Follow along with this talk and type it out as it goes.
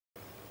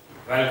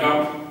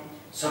Welcome.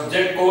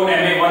 Subject code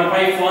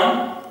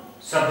MA151.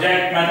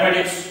 Subject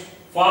mathematics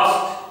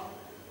first.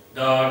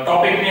 The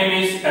topic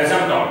name is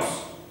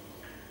asymptotes.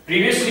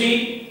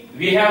 Previously,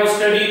 we have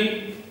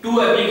studied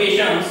two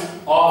applications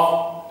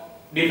of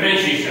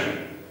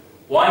differentiation.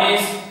 One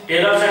is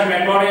Taylor's and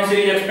Maclaurin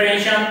series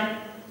expansion.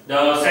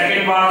 The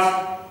second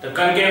was the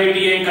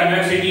concavity and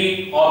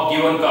convexity of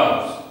given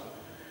curves.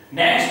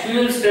 Next, we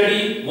will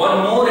study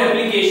one more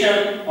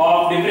application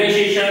of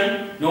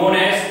differentiation known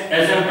as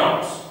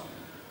asymptotes.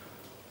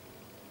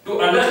 To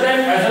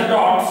understand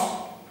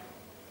asymptotes,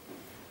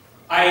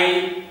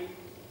 I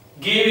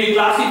give a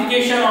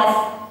classification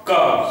of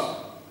curves.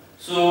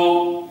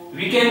 So,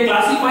 we can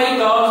classify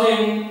curves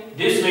in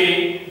this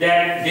way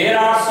that there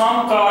are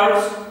some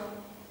curves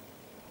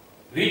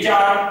which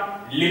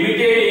are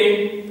limited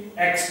in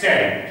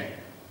extent.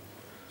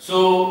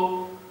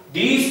 So,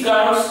 these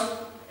curves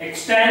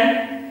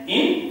extend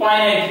in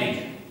finite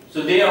region.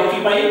 So, they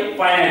occupy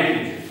finite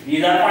region.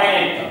 These are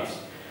finite curves.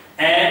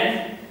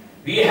 And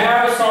we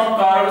have some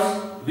curves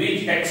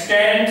which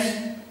extends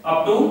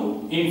up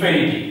to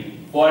infinity.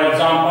 For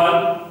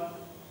example,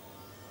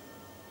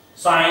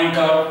 sine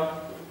curve,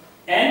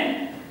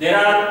 and there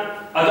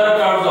are other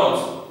curves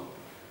also.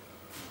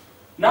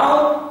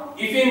 Now,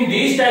 if in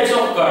these types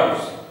of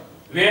curves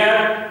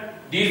where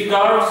these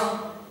curves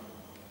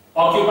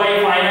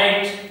occupy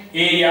finite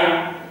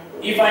area,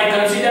 if I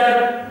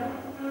consider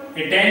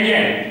a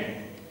tangent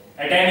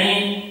at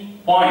any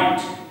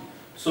point,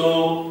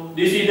 so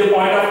this is the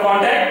point of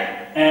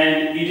contact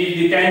and it is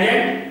the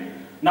tangent.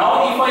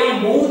 Now if I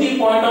move the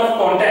point of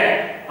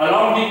contact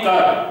along the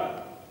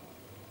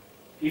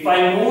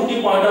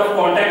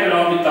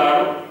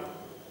curve,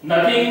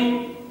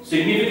 nothing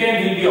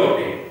significant will be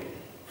obtained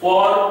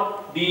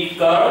for the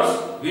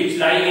curves which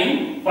lie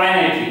in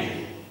finite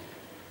region.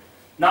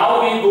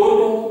 Now we go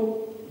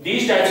to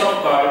these types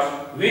of curves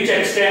which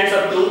extends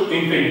up to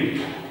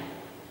infinity.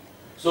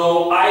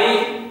 So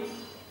I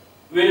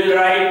will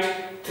write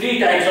three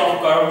types of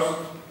curves,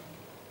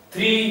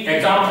 three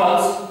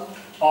examples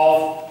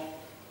of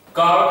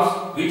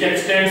curves which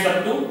extends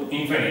up to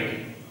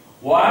infinity.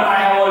 One I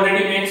have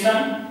already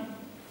mentioned.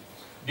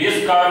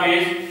 This curve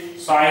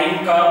is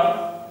sine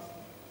curve,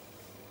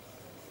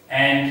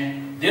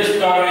 and this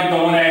curve is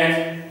known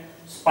as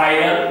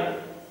spiral.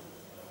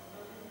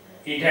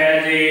 It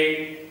has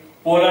a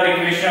polar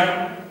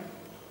equation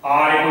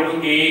r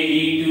equal to a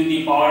e to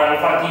the power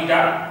alpha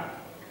theta,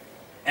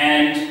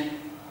 and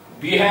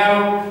we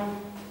have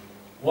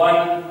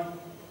one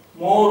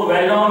more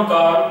well-known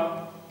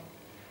curve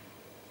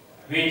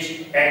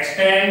which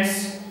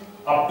extends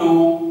up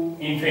to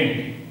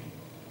infinity.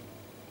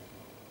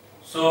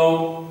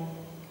 So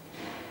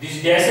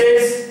this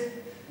dashes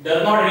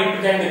does not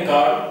represent the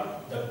curve.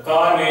 The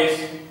curve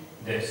is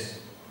this,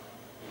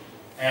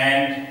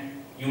 and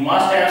you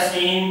must have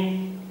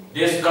seen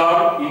this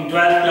curve in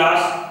 12th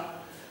class.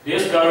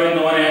 This curve is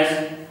known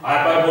as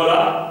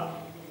hyperbola,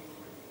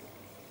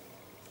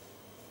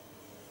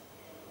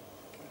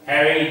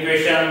 having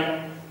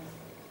equation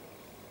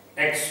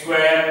x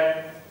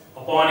square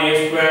upon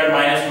a square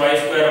minus y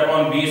square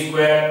upon b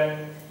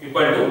square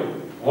equal to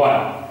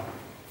 1.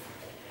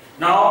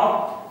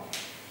 Now,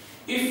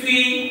 if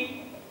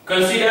we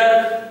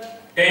consider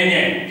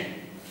tangent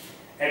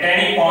at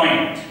any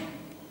point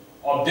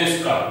of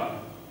this curve,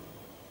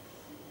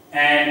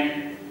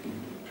 and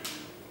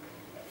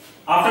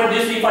after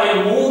this if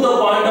I move the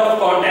point of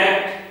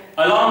contact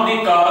along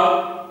the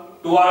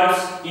curve towards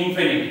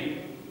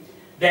infinity,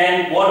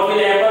 then what will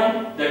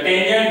happen? The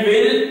tangent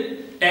will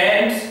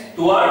tend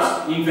towards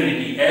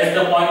infinity, as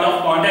the point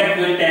of contact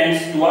will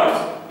tend towards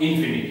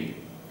infinity.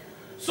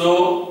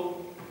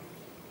 So,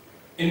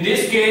 in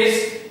this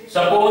case,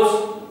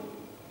 suppose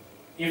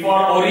if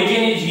our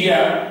origin is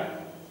here,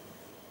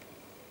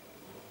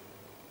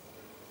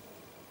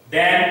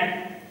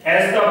 then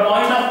as the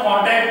point of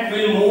contact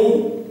will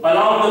move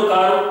along the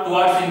curve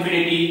towards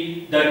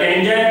infinity, the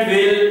tangent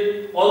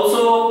will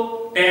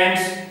also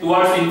tend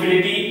towards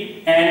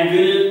infinity and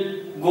will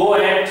go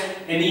at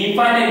an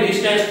infinite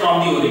distance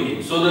from the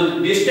origin. So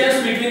the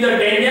distance between the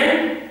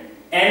tangent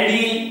and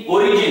the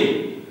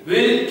origin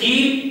will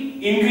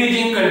keep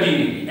increasing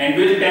continually and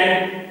will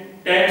tend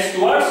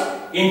towards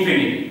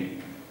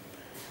infinity.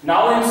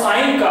 Now in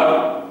sine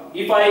curve,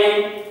 if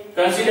I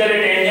consider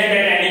a tangent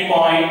at any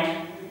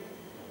point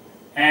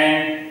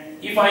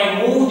and if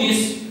I move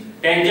this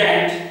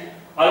tangent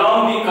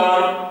along the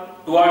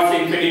curve towards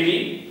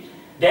infinity,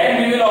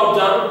 then we will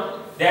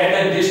observe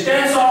that the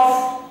distance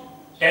of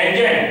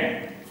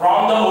tangent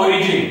from the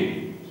origin,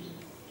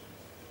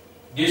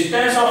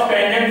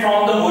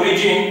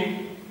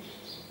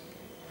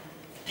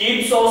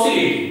 keeps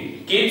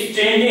oscillating, keeps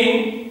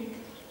changing.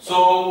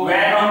 So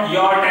when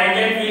your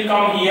tangent will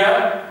come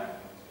here,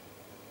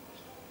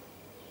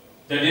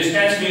 the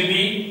distance will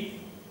be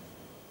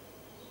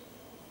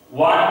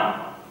 1,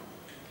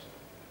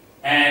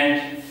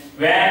 and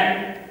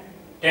when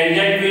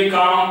tangent will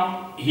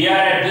come here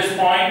at this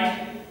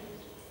point,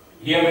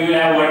 here we will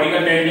have vertical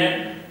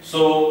tangent.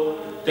 So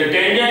the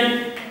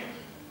tangent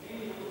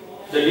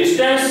the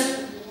distance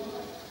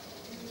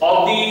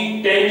of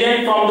the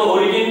tangent from the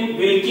origin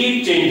will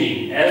keep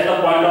changing as the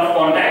point of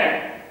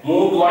contact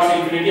move towards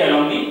infinity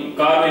along the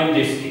curve in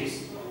this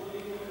case.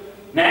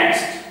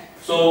 Next,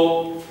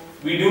 so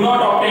we do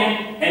not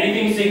obtain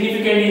anything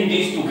significant in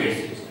these two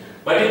cases.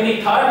 But in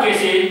the third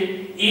case,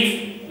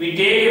 if we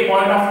take a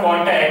point of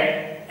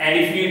contact and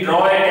if we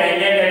draw a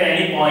tangent at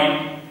any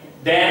point,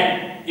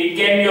 then it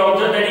can be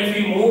observed that if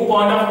we move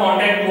point of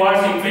contact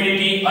towards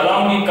infinity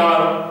along the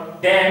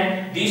curve,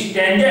 then these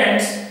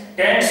tangents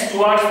tends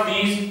towards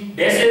these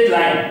dashed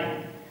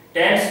line,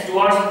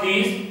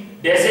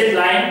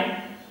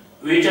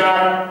 which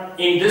are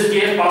in this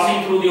case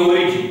passing through the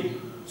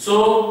origin.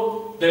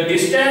 So the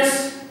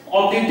distance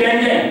of the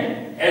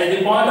tangent as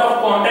the point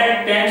of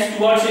contact tends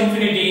towards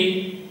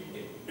infinity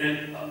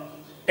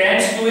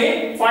tends to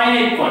a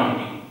finite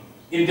quantity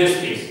in this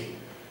case.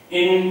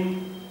 In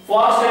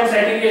first and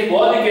second case,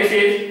 both the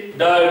cases,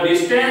 the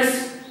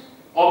distance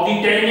of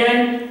the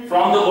tangent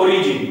from the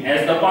origin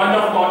as the point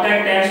of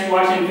contact tends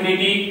towards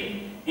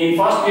infinity, in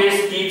first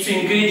case keeps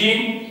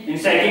increasing, in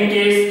second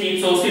case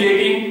keeps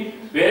oscillating,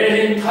 whereas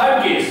in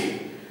third case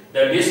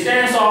the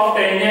distance of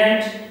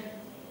tangent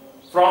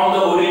from the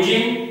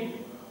origin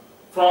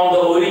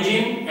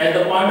as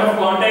the point of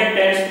contact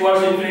tends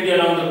towards infinity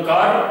along the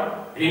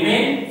curve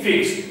remain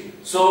fixed.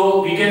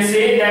 So we can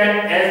say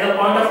that as the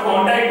point of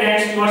contact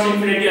tends towards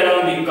infinity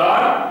along the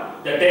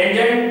curve, the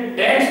tangent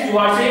tends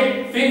towards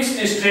a fixed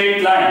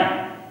straight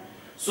line.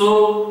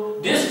 So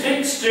this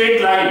fixed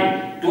straight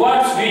line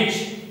towards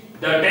which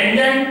the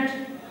tangent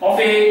of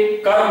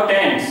a curve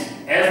tends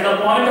as the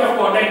point of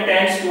contact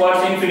tends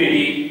towards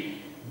infinity,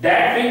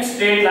 that fixed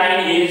straight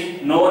line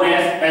is known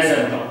as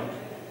asymptote.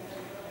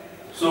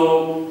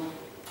 So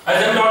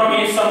asymptote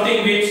means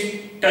something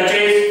which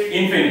touches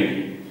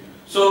infinity.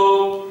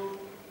 So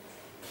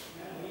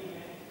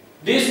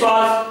this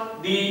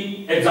was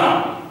the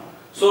example.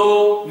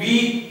 So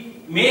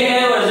we may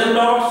have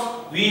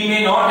asymptotes, we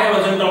may not have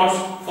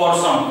asymptotes for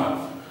some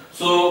curve.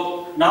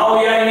 So now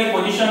we are in a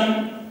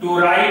position to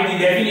write the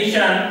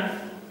definition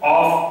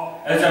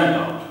of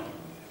asymptote.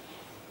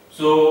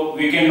 So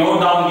we can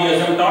note down the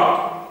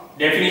asymptote.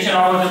 Definition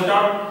of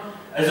asymptote.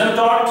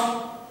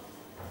 Asymptote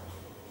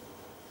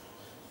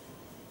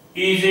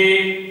is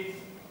a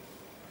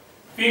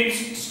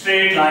fixed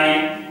straight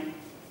line.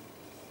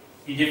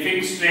 Is a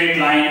fixed straight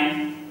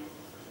line.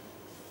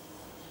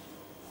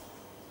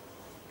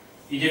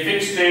 Is a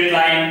fixed straight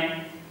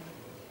line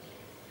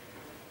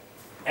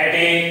at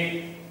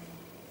a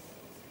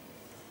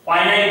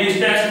finite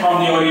distance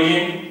from the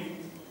origin.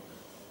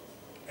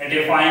 At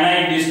a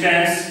finite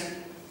distance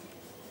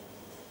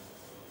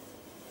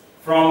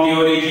from the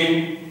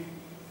origin,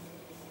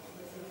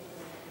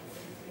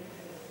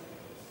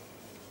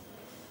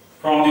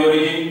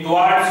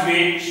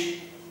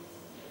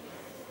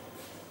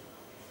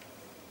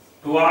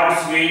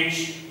 towards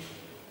which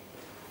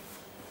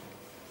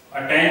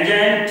a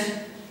tangent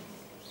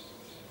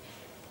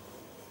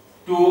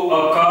to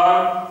a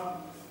curve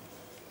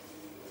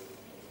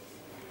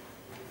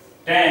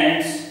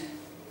tends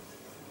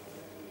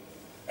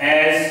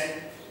as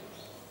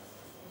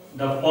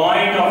the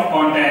point of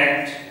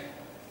contact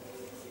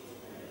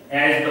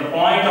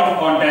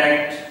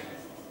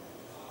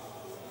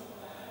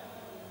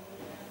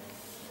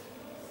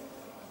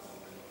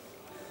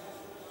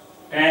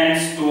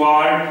tends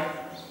toward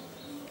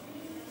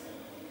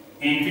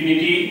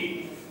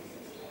infinity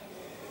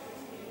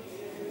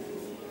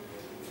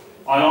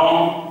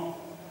along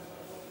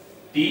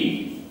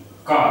the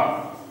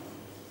curve.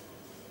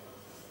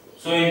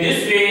 So in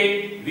this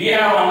way we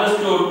have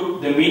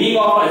understood the meaning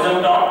of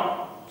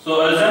asymptote. So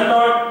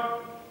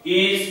asymptote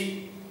is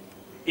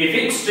a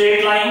fixed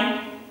straight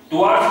line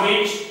towards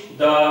which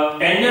the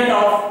tangent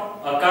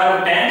of a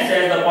curve tends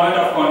as the point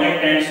of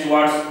contact tends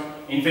towards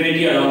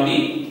infinity along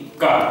the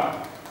curve.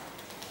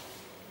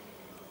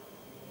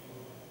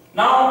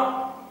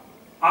 Now,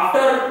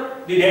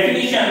 after the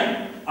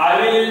definition,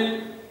 I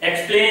will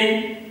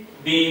explain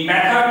the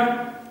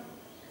method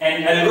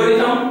and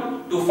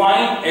algorithm to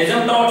find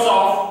asymptotes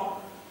of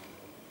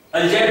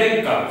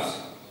algebraic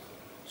curves.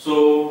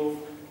 So,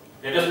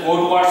 let us go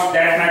towards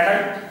that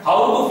method.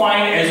 How to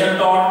find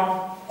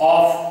asymptote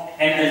of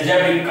an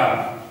algebraic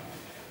curve.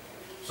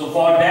 So,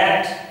 for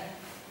that,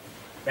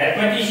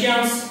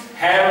 mathematicians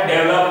have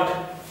developed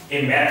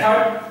a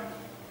method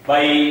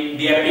by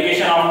the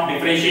application of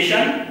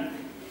differentiation,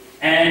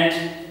 and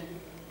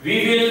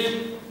we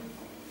will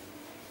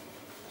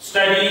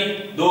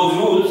study those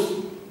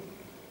rules,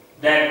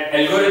 that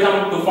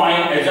algorithm to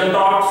find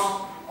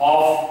asymptotes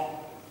of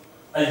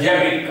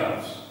algebraic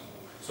curves.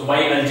 So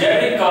by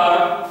algebraic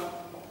curve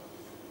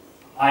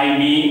I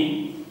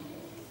mean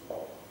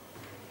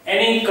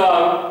any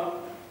curve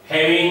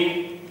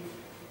having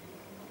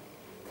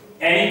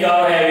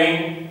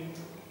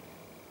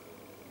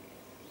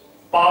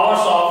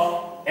powers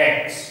of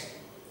x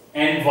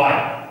and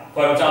y.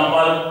 For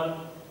example,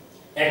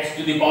 x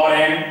to the power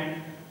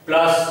n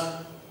plus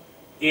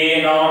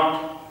a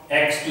naught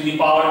x to the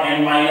power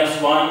n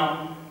minus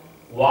 1,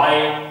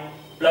 y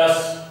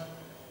plus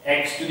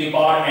x to the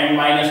power n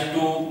minus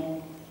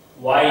 2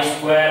 y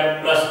square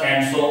plus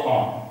and so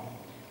on,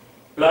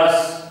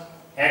 plus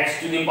x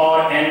to the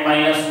power n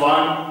minus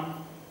 1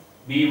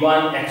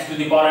 b1 x to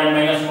the power n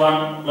minus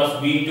 1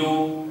 plus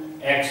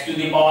b2 x to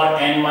the power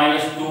n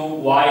minus 2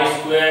 y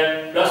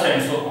square plus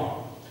and so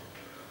on.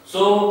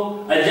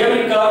 So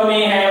algebraic curve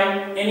may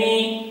have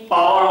any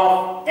power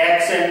of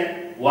x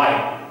and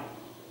y,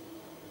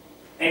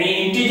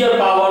 any integer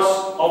powers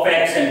of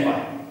x and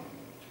y.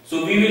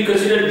 So we will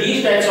consider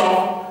these types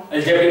of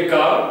algebraic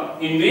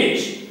curve in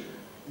which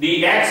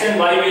the x and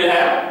y will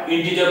have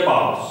integer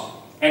powers.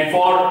 And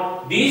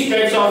for these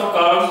types of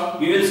curves,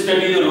 we will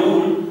study the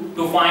rule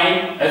to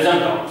find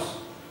asymptotes.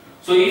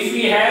 So if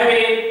we have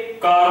a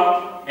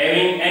curve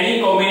having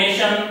any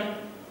combination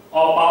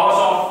of powers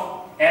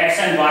of x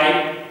and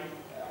y,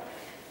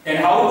 then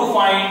how to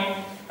find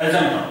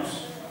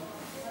asymptotes?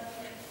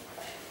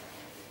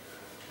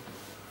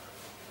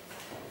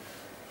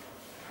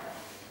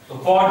 So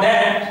for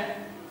that,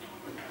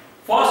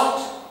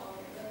 first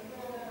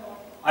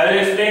I will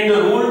explain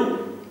the rule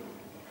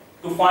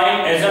to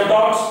find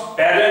asymptotes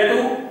parallel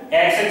to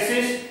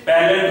x-axis,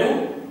 parallel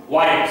to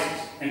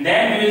y-axis, and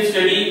then we will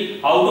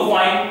study how to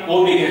find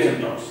oblique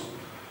asymptotes.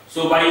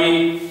 So by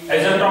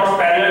asymptotes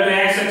parallel to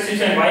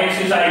x-axis and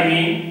y-axis I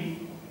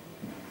mean,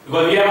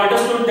 because we have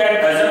understood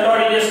that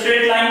asymptote is a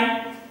straight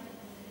line,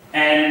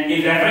 and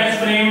in reference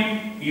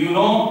frame you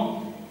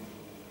know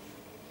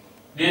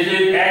this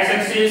is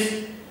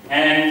x-axis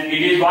and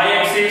it is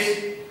y-axis.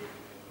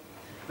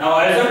 Now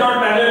asymptote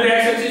parallel to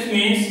x-axis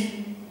means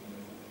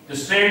the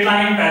straight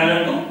line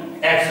parallel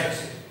to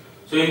x-axis.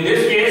 So in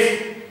this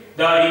case,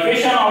 the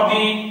equation of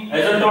the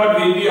asymptote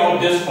will be of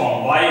this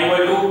form: y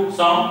equal to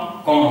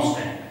some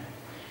constant.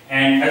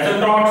 And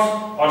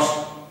asymptotes or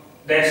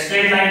that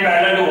straight line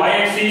parallel to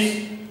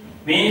y-axis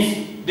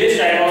means this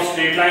type of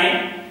straight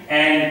line,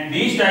 and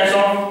these types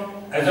of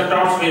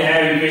asymptotes will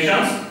have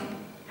equations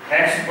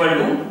x equal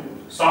to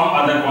some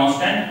other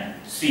constant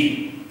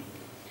c.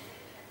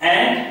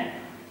 And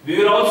we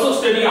will also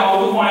study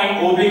how to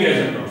find oblique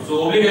asymptote.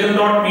 So oblique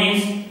asymptote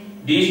means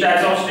these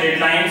types of straight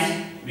lines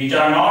which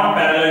are not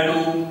parallel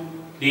to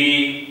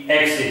the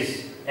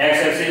x-axis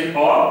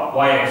or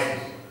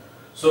y-axis.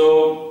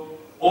 So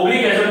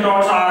oblique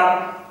asymptotes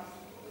are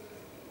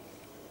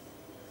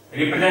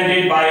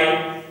represented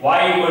by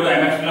y equal to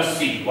mx plus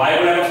c. Y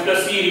equal to mx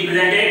plus c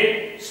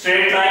represented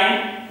straight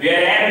line,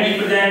 where m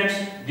represents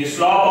the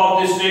slope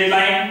of the straight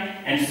line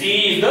and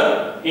c is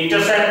the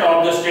intercept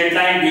of the straight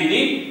line with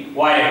the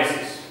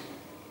y-axis.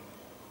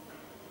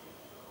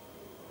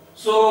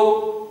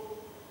 So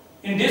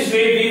in this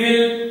way we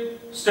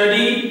will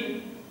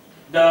study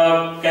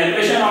the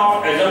calculation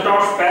of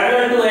asymptotes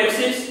parallel to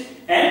axis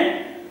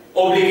and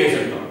oblique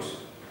asymptotes.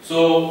 So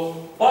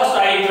first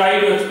I try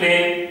to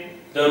explain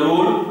the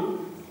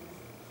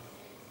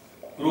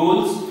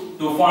rules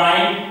to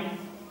find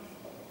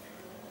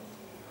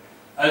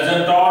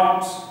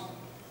asymptotes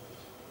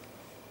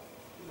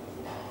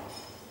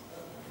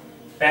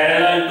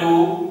parallel to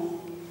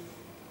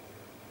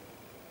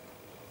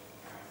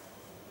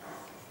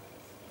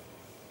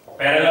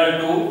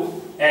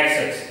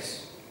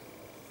x-axis.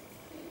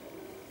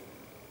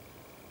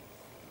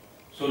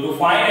 So to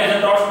find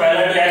asymptotes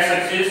parallel to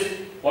x-axis,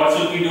 what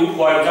should we do?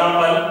 For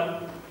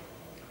example,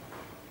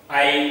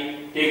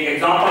 I take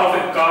example of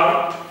a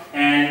curve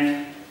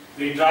and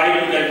we try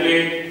to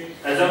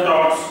calculate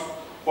asymptotes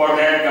for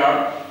that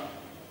curve.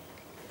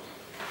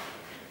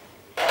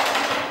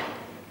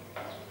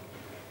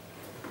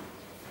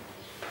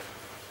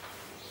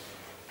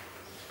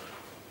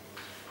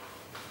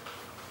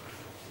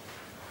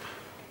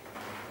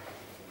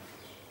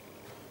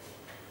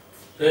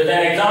 So as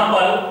an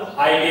example,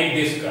 I take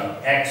this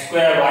curve x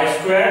square y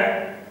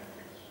square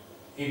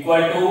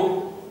equal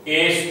to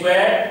a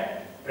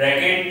square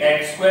bracket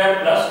x square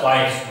plus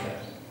y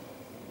square.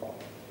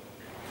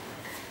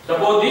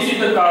 Suppose this is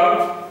the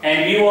curve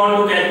and we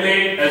want to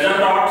calculate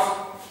asymptotes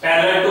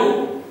parallel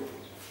to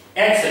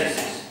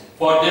x-axis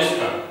for this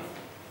curve.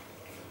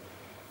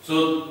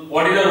 So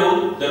what is the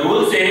rule? The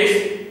rule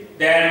says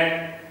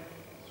that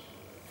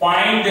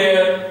find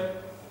the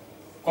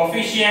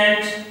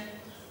coefficient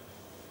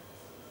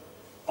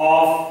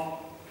of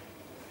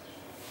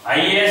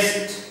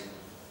highest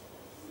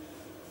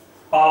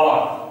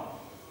power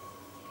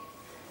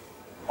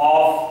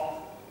of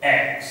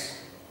x.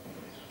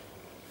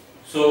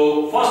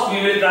 So first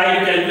we will try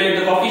to calculate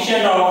the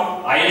coefficient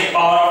of highest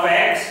power of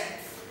x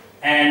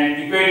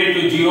and equate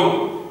it to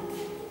 0,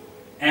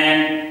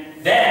 and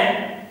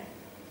then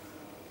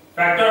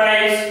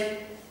factorize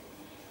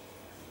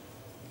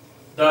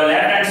the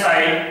left hand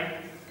side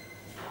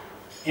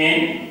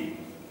in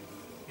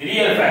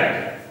real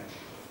factor.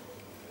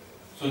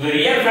 So the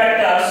real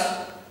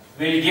factors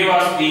will give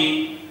us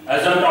the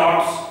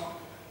asymptotes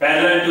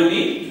parallel to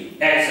the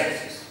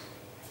x-axis.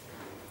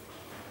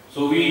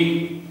 So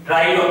we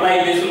try to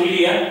apply this rule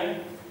here.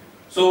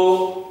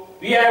 So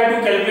we have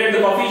to calculate the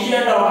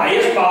coefficient of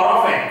highest power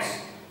of x.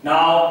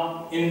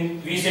 Now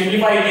we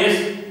simplify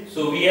this.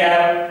 So we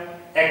have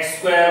x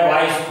square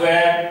y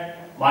square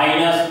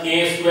minus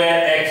a square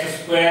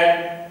x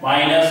square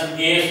minus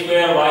a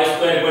square y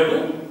square equal to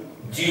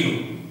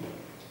 0.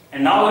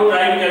 And now we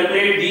try to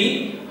calculate the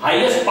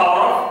highest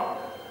power of,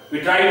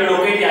 we try to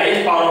locate the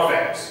highest power of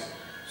x.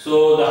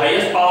 So the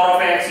highest power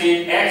of x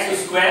is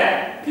x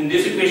square in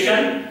this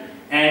equation,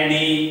 and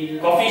the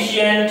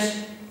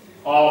coefficient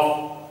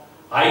of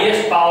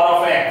highest power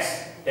of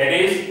x, that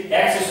is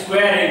x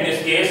square in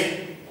this case,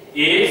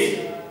 is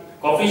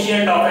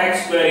coefficient of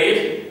x square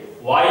is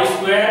y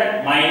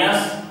square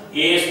minus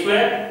a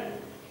square.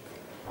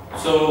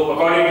 So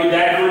according to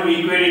that rule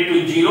we equate it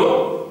to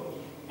 0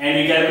 and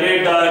we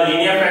calculate the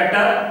linear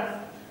factor,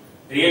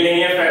 real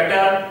linear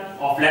factor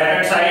of left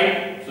hand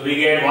side. So we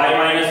get y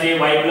minus a,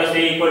 y plus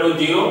a equal to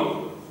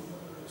 0.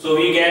 So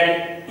we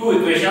get two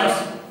equations,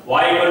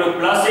 y equal to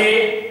plus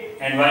a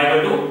and y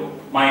equal to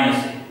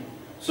minus a.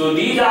 So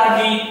these are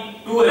the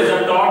two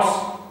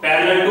asymptotes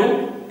parallel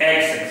to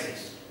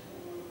x-axis.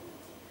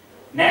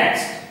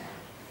 Next,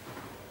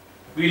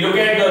 we look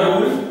at the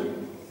rule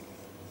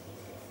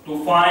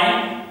to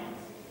find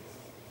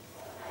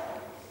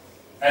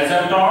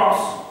asymptotes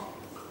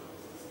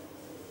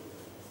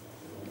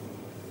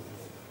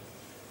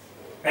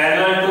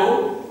parallel to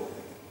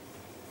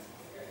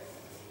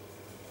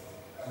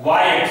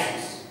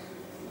y-axis.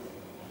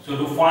 So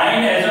to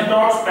find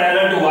asymptotes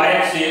parallel to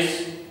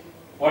y-axis,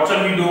 what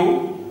shall we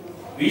do?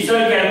 We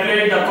shall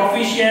calculate the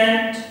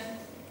coefficient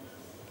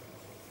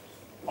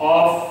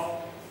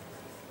of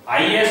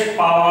highest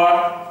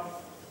power,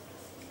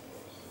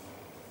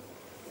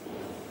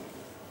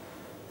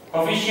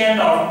 coefficient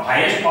of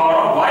highest power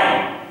of y,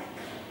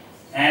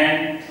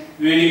 and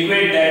we will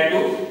equate that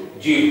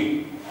to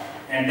 0.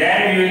 And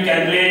then we will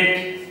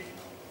calculate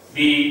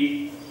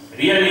the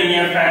real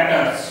linear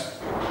factors,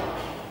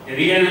 the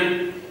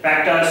real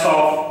factors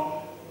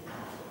of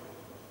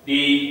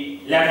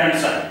the left hand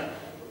side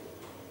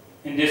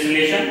in this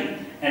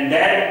relation, and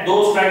that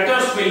those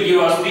factors will give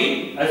us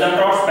the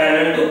asymptotes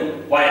parallel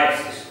to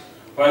y-axis.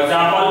 For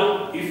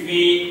example, if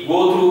we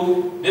go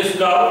through this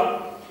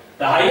curve,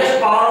 the highest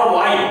power of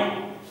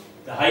y,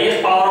 the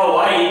highest power of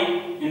y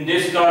in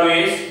this curve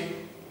is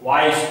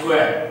y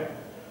square.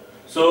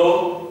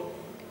 So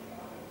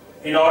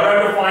in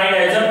order to find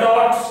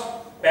asymptotes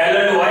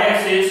parallel to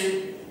y-axis,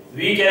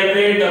 we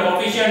calculate the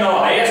coefficient of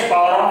highest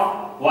power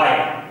of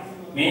y,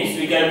 means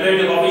we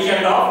calculate the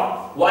coefficient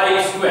of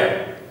y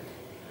square.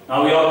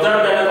 Now we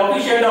observe that the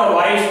coefficient of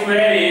y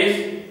square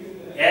is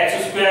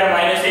x square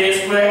minus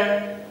a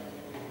square,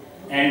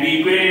 and we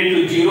equate it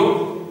to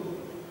 0.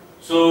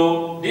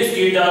 So this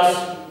gives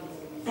us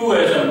two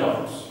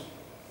asymptotes.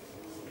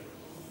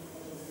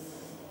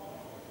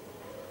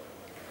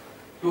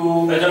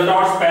 Two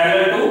asymptotes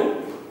parallel to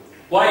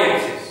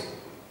y-axis.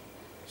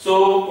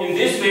 So in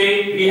this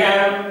way we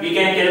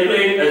can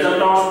calculate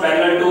asymptotes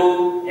parallel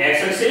to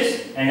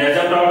x-axis and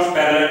asymptotes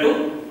parallel to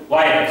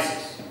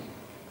y-axis.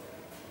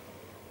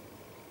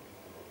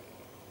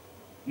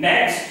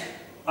 Next,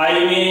 I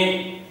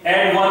may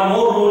add one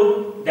more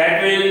rule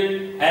that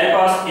will help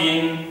us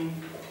in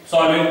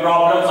solving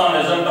problems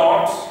on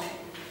asymptotes.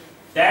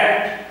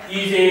 That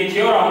is a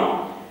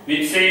theorem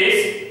which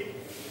says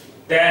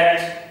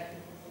that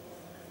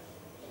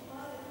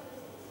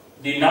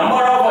the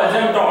number of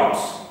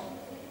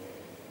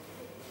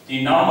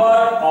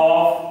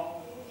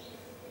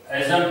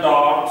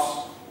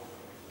asymptotes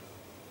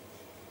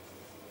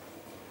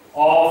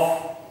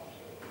of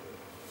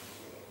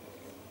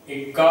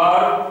a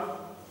curve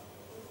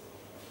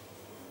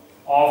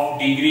of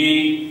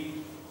degree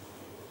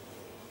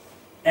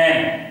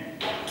n,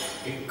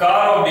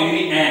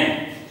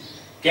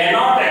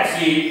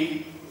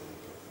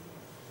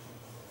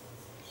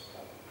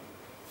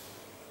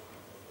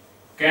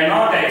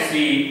 cannot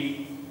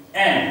exceed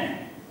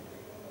n.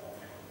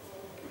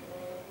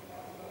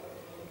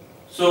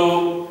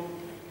 So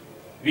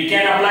we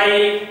can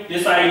apply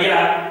this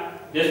idea,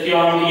 this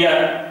theorem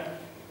here.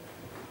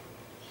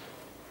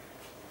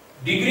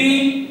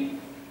 Degree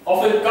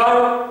of a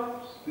curve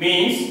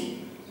means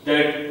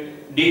the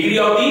degree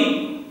of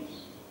the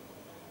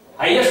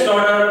highest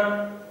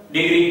order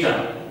degree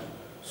term.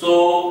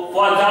 So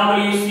for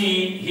example, you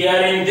see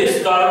here in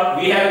this curve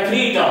we have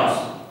three terms.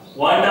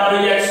 One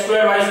term is x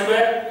square y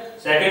square,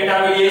 second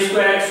term is a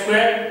square x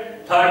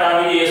square, third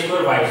term is a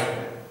square y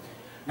square.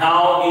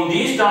 Now in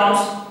these terms,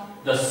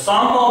 the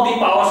sum of the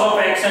powers of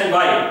x and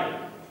y,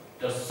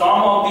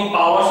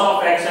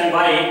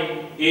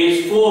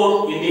 is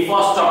 4 in the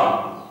first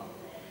term,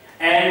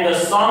 and the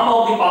sum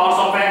of the powers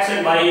of x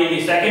and y in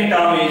the second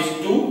term is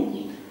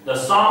 2. The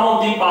sum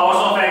of the powers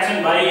of x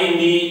and y in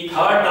the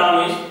third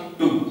term is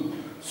 2.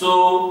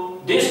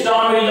 So this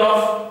term is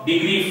of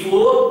degree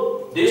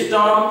 4, this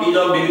term is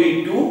of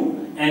degree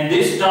 2, and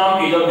this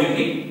term is of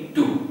degree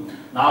 2.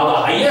 Now the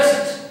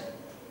highest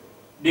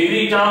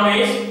degree term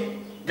is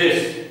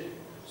this.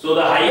 So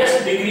the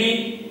highest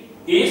degree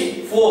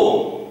is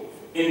 4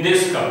 in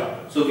this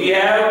curve. So we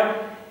have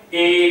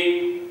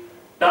a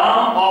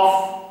term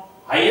of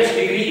highest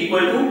degree equal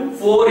to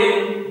 4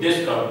 in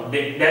this curve.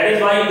 That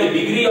is why the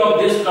degree of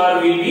this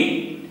curve will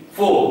be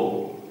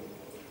 4.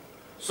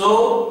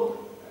 So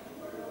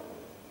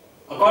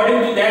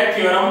according to that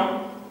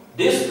theorem,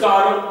 this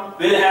curve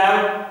will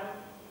have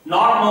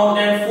not more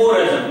than 4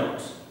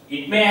 asymptotes.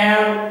 It may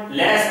have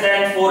less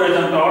than 4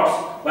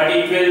 asymptotes, but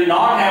it will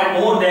not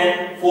have more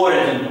than 4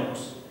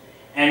 asymptotes.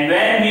 And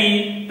when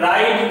we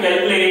try to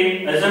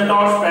calculate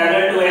asymptotes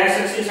parallel to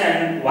x-axis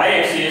and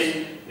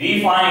y-axis,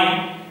 we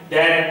find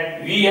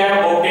that we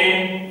have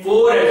obtained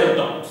 4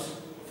 asymptotes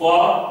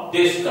for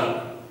this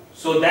curve.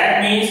 So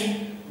that means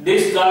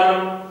this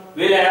curve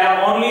will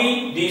have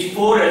only these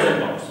 4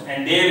 asymptotes,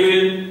 and there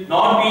will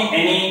not be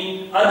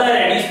any other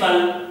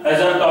additional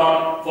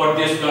asymptote for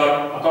this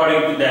curve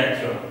according to that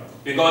theorem.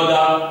 Because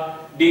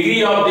the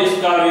degree of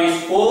this curve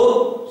is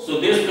 4, so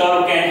this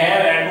curve can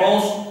have at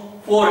most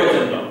 4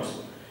 asymptotes.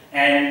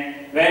 And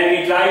when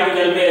we try to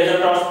calculate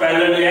asymptotes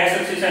parallel to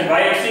x-axis and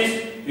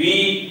y-axis,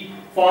 we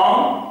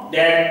found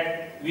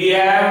that we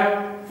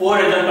have 4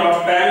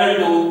 asymptotes parallel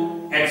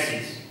to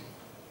axis.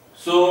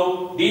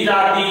 So these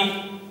are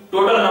the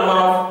total number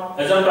of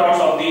asymptotes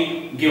of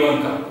the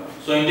given curve.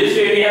 So in this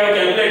way we have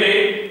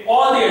calculated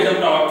all the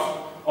asymptotes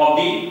of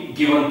the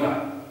given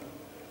curve.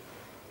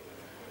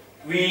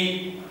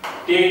 We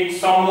take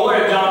some more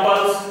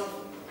examples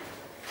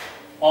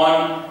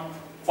on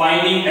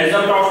finding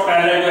asymptotes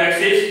parallel to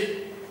axis.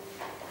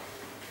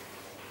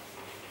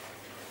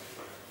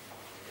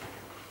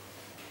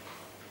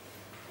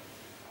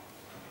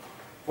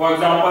 For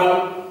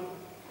example,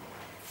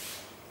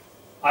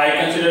 I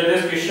consider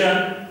this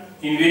question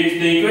in which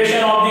the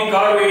equation of the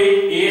curve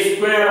is a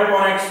square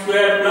upon x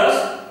square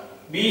plus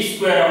b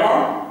square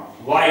upon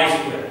y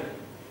square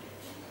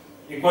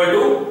equal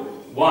to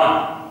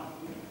 1.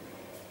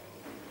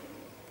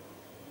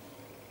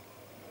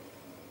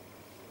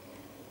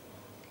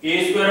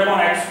 A square upon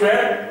x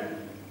square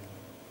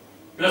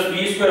plus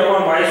b square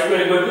upon y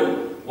square equal to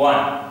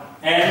 1,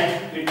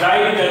 and we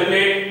try to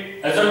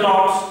calculate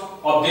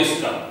asymptotes of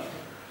this curve.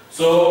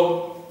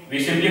 So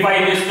we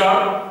simplify this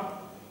curve,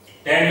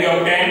 then we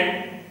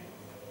obtain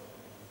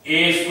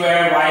a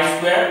square y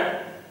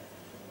square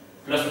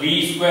plus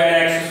b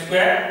square x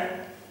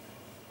square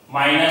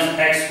minus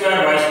x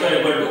square y square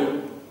equal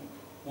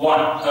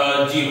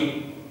to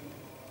 0.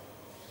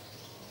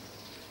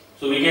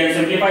 So we can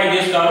simplify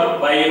this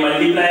curve by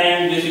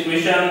multiplying this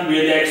equation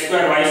with x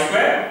square y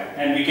square,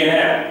 and we can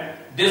have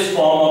this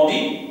form of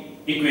the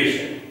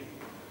equation.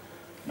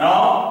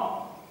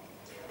 Now,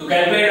 to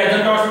calculate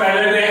asymptotes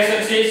parallel to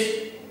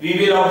x-axis, we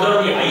will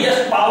observe the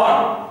highest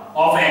power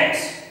of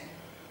x.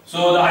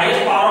 So the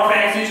highest power of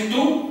x is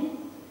 2,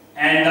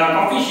 and the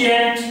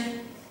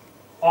coefficient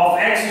of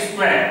x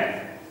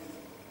square,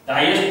 the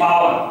highest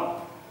power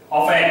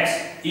of x,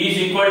 is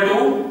equal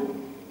to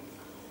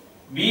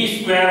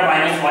b square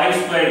minus y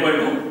square equal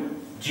to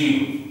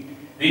 0,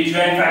 which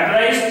when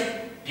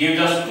factorized gives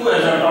us 2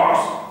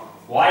 asymptotes,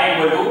 y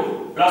equal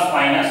to plus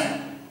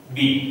minus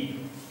b.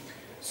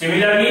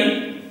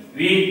 Similarly,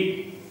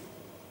 we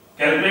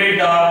calculate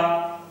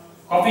the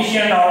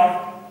coefficient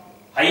of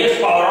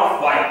highest power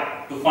of y.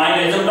 To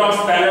find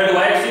asymptotes parallel to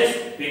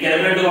y-axis, we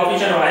calculate the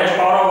coefficient of highest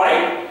power of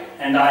y,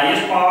 and the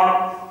highest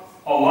power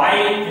of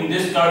y in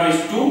this curve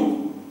is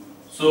 2.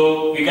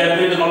 So we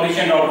calculate the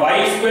coefficient of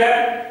y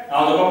square.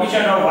 Now the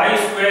coefficient of y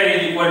square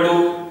is equal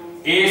to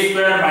a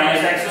square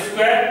minus x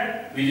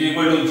square, which is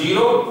equal to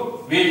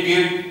 0, which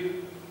gives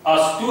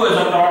us 2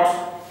 asymptotes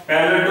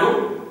parallel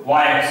to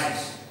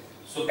y-axis.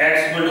 So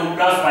x equal to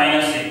plus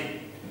minus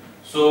a.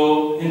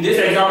 So in this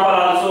example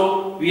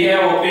also we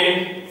have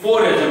obtained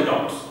 4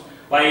 asymptotes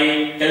by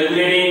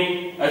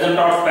calculating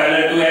asymptotes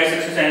parallel to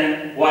x-axis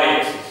and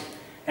y-axis.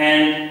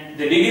 And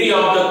the degree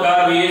of the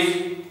curve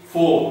is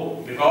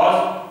 4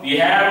 because we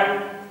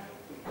have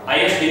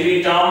highest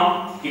degree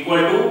term equal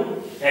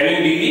to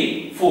having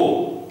degree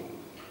 4.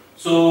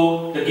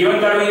 So the given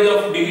curve is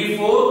of degree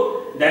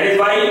 4, that is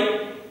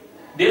why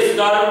this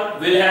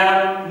curve will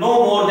have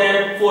no more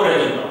than 4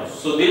 asymptotes.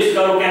 So this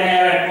curve can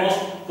have at most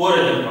 4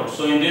 asymptotes.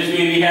 So in this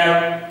way we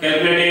have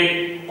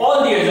calculated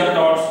all the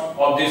asymptotes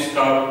of this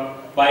curve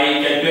by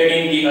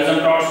calculating the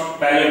asymptotes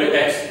parallel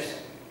to axis.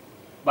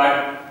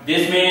 But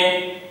this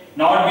may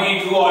not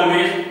be true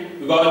always,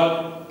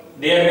 because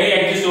there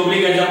may exist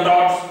oblique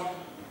asymptotes.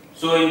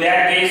 So in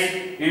that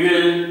case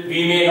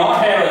we may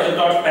not have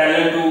asymptotes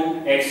parallel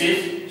to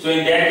axis. So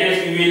in that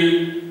case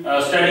we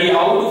will study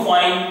how to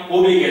find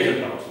oblique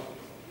asymptotes.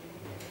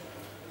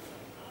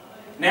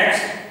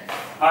 Next,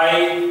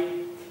 I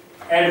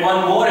add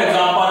one more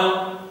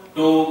example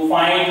to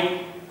find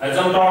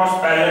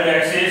asymptotes parallel to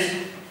axis.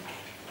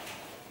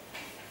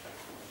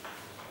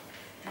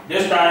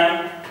 This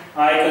time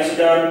I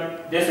consider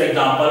this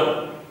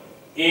example: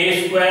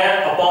 a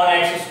square upon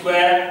x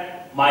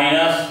square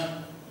minus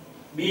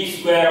b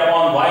square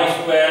upon y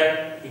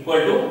square equal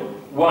to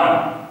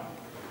 1.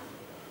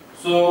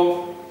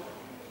 So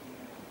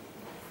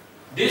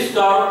this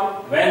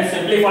curve when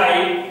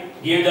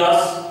simplified gives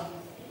us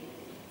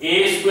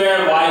a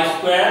square y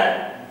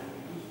square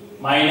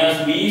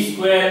minus b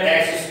square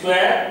x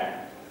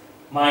square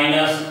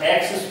minus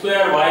x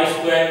square y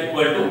square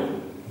equal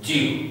to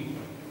 0.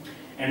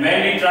 and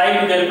when we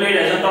try to calculate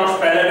asymptotes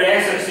parallel to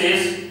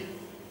x-axis,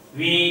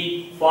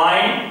 we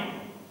find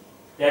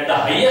that the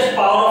highest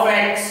power of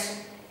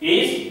x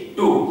is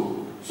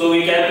 2. So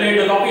we calculate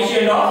the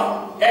coefficient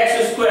of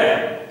x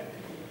square,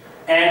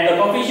 and the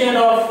coefficient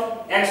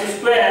of x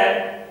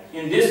square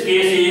in this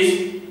case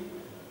is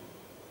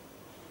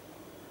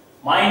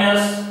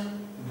minus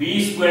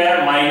b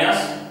square minus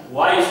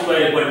y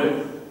square equal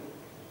to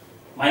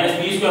minus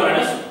b square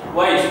minus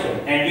y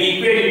square, and we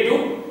equate it to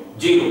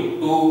 0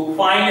 to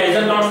find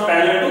asymptotes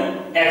parallel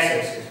to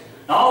x-axis.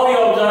 Now we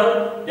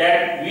observe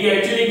that we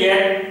actually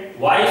get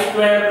y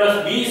square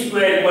plus b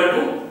square equal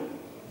to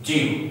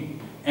 0,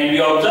 and we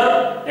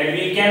observe that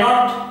we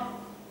cannot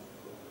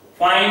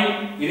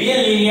find real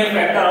linear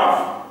factor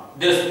of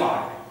this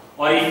part,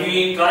 or if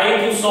we try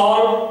to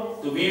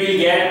solve, so we will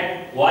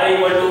get y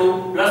equal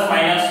to plus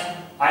minus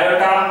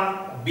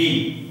iota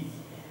b,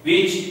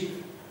 which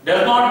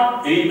does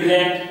not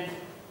represent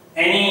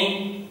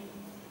any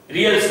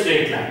real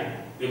straight line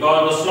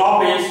because the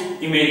slope is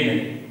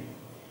imaginary,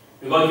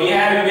 because we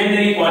have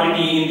imaginary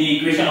quantity in the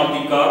equation of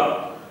the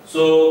curve.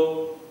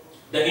 So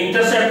the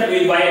intercept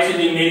with y-axis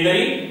is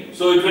imaginary,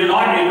 so it will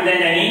not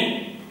represent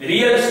any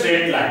real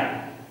straight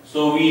line.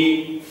 So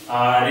we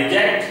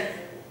reject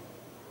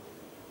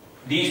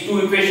these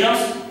two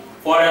equations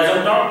for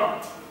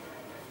asymptote.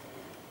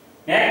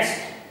 Next,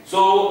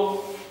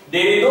 so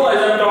there is no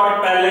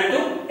asymptote parallel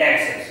to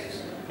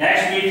x-axis.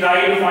 Next we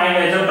try to find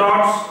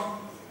asymptotes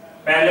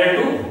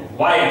parallel to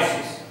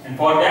y-axis, and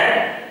for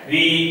that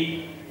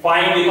we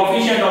find the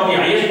coefficient of the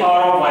highest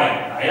power of y.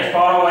 The highest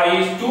power of y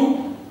is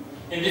 2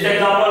 in this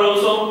example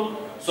also.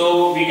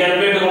 So we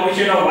calculate the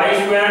coefficient of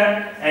y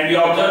square, and we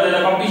observe that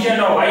the coefficient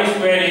of y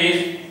square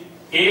is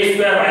a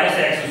square minus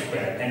x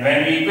square, and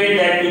when we equate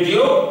that to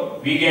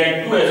 0, we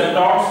get two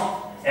asymptotes,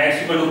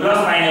 x equal to plus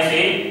minus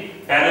a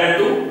parallel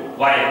to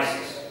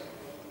y-axis.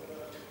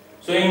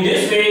 So in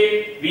this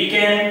way we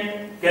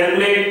can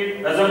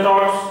calculate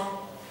asymptotes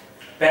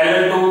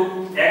parallel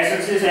to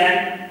x-axis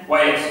and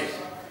y-axis.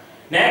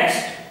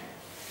 Next,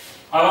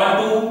 I want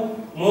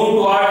to move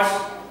towards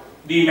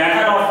the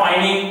method of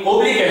finding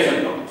oblique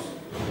asymptotes.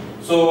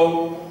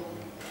 So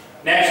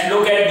next,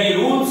 look at the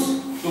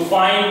rules to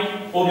find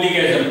oblique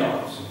asymptotes.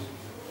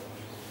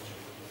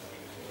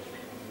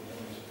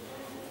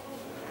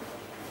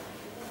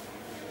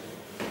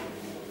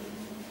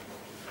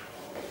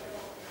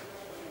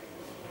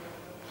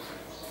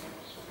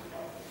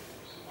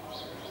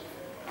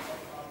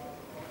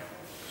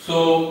 So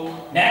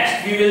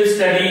next we will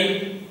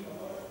study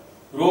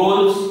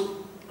rules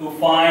to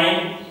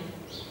find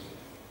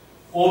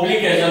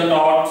oblique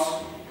asymptotes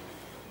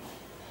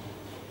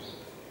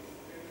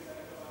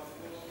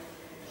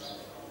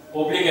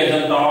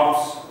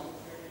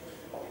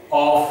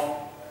of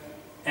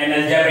an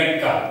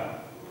algebraic curve.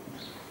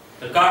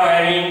 The curve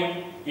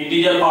having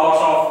integer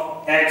powers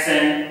of x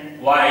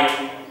and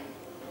y.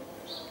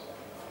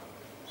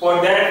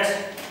 For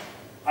that,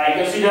 I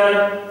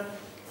consider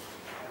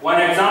one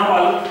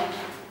example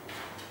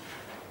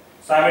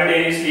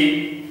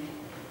simultaneously,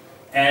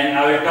 and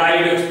I will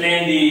try to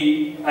explain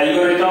the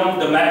algorithm,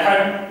 the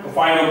method to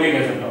find oblique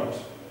asymptotes.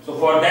 So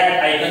for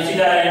that, I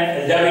consider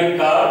an algebraic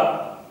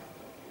curve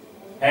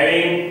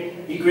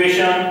having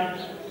equation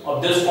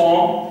of this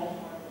form: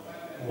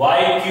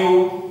 y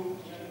cube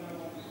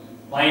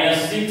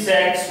minus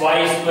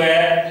 6xy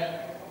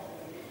square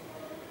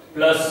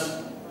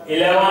plus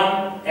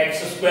 11x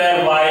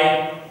square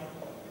y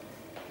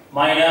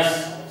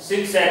minus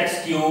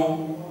 6x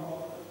cube,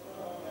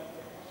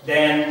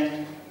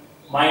 then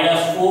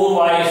minus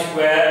 4y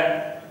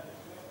square,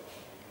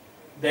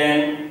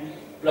 then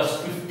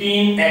plus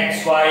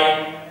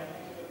 15xy,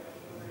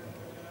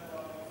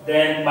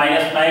 then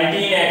minus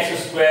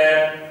 19x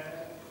square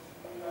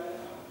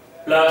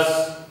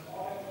plus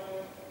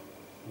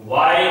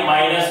y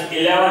minus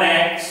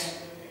 11x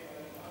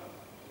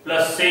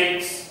plus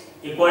 6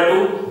 equal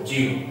to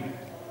 0.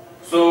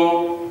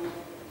 So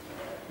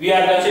we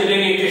are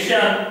considering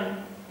equation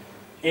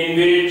in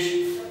which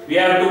we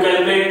have to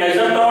calculate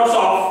asymptotes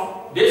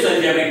of this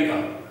algebraic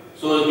curve.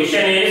 So the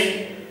question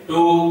is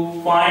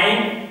to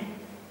find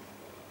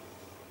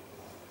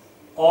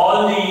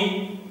all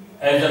the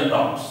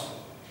asymptotes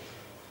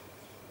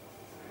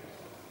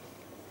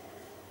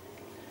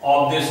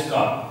of this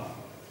curve.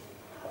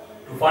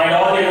 To find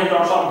all the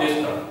asymptotes of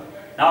this curve.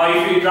 Now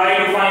if we try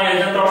to find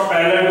asymptotes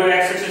parallel to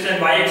x-axis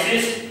and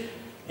y-axis,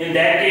 in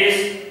that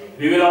case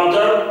we will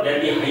observe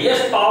that the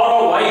highest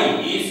power of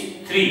y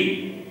is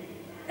 3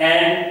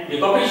 and the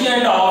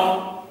coefficient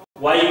of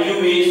y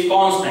cube is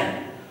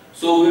constant.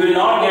 So we will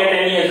not get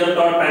any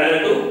asymptote parallel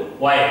to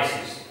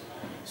y-axis.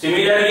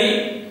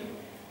 Similarly,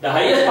 the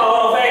highest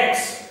power of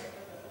x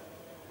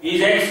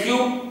is x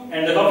cube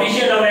and the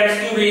coefficient of x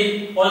cube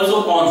is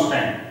also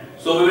constant.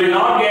 So we will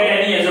not get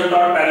any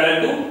asymptote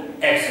parallel to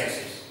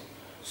x-axis.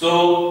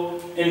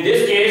 So in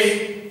this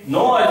case,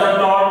 no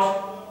asymptote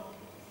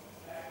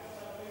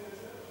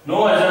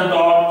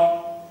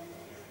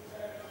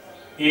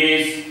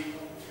is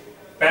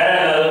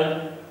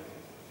parallel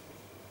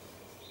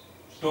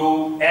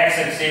to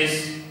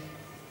x-axis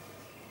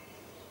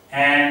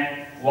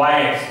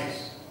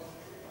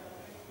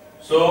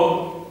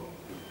So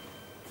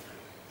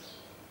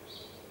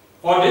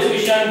for this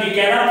question we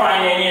cannot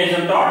find any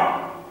asymptote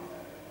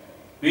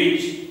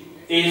which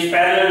is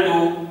parallel to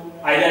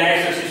either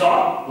x axis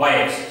or y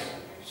axis.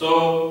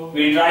 So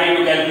we try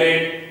to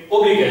calculate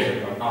oblique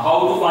asymptote. Now how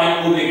to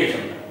find oblique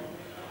asymptote?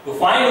 To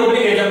find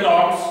oblique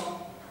asymptotes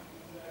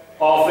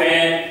of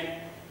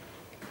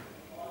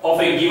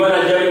a given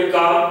algebraic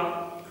curve,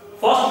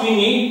 first we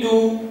need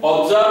to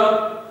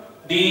observe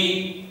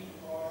the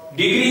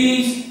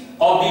degrees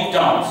of the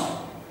terms.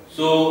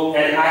 So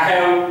as I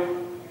have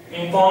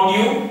informed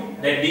you,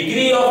 the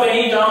degree of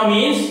any term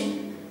means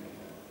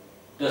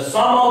the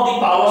sum of the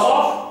powers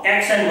of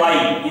x and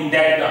y in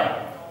that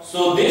term.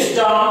 So this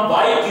term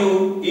y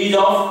cube is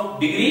of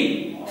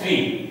degree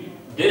 3.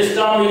 This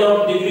term is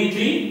of degree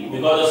 3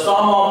 because the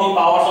sum of the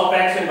powers of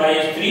x and y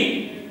is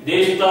 3.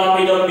 This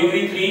term is of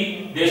degree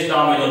 3. This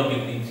term is of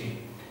degree 3.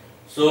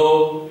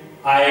 So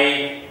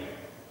I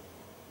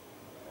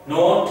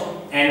note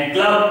and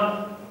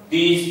club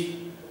these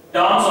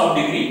terms of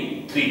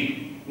degree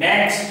 3.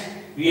 Next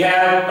we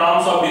have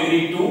terms of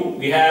degree 2.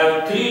 We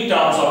have 3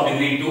 terms of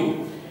degree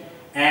 2.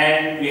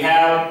 And we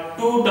have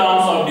 2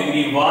 terms of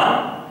degree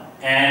 1.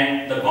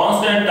 And the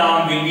constant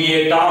term will be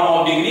a term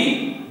of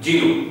degree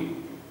 0.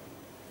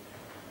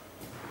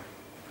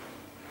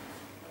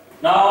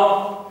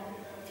 Now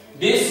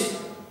this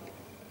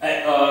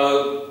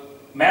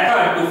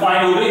method to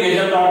find oblique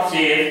asymptote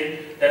says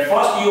that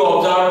first you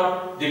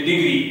observe the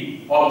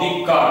degree of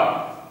the curve.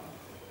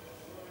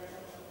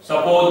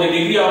 Suppose the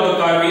degree of the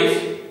curve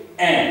is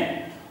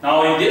n.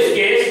 Now in this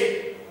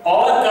case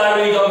our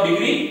curve is of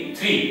degree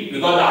 3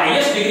 because the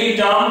highest degree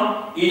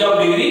term is of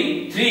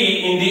degree 3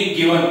 in the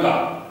given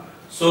curve.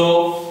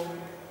 So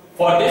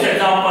for this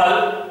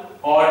example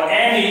our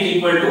n is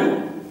equal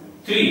to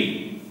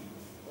 3.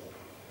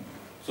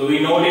 So we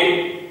note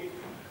it.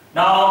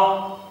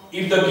 Now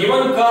if the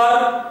given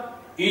curve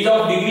is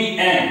of degree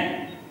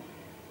n,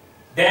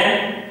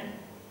 then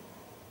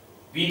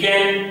we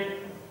can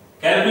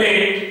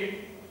calculate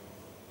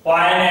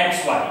phi n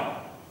xy.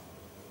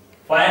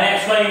 Phi n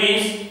xy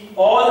means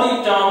all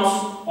the terms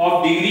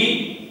of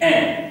degree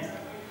n.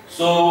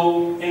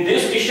 So in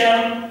this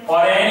question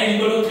for n is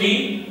equal to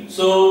 3.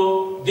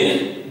 So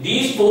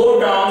these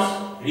 4 terms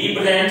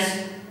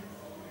represents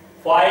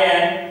phi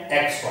n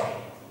xy.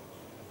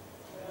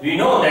 We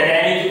know that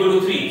n is equal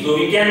to 3, so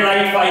we can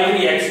write phi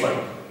 3 xy.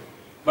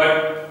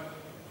 But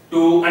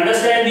to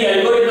understand the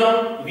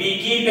algorithm,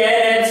 we keep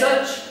n as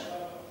such,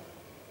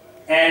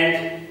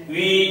 and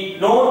we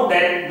know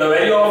that the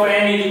value of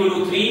n is equal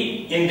to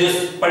 3 in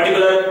this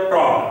particular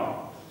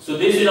problem. So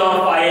this is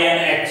our phi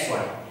n xy.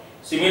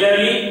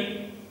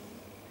 Similarly,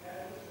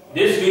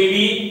 this will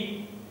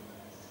be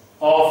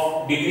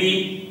of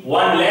degree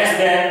 1 less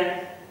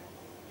than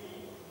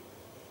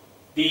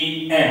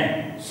the n.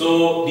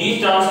 So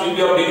these terms will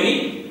be of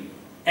degree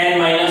n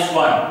minus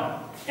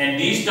 1, and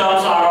these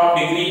terms are of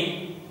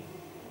degree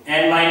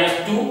n minus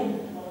 2,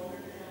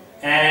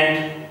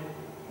 and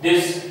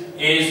this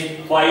is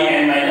phi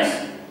n minus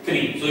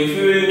 3. So if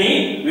you will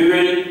need, we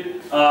will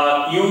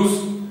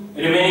use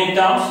remaining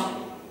terms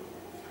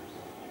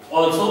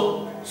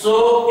also.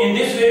 So in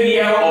this way we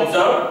have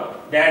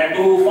observed that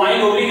to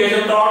find oblique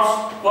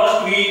asymptotes,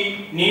 first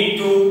we need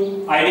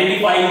to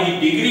identify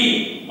the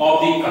degree of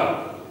the curve.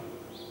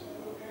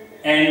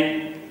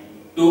 And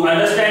to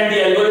understand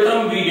the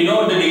algorithm, we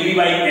denote the degree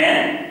by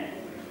n.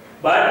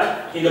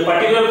 But in the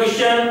particular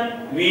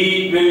question,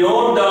 we will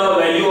note the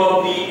value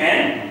of the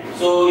n.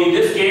 So in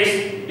this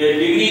case, the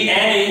degree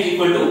n is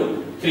equal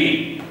to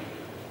 3.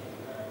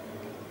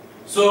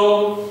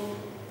 So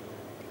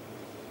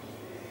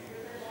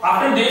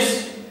after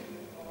this,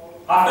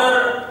 after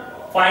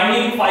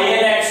finding phi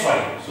n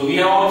xy, so we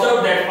have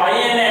observed that phi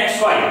n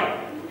xy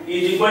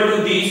is equal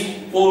to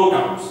these 4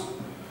 terms.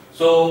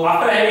 So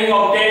after having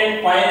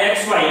obtained phi n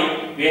xy,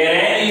 where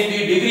n is the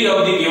degree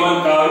of the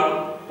given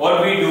curve,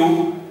 what we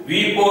do,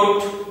 we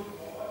put,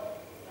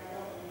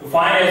 to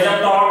find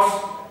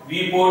asymptotes,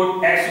 we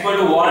put x equal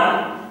to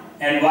 1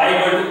 and y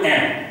equal to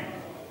m.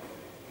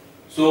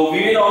 So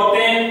we will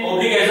obtain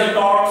oblique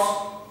asymptotes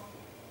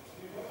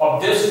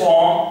of this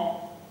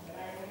form,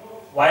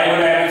 y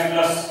equal to mx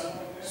plus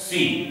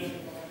c.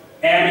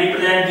 M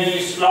represent the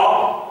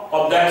slope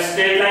of that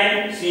straight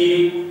line,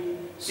 C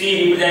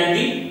represent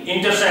the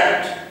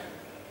intercept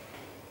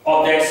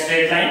of that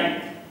straight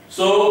line.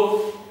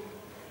 So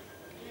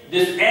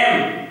this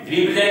M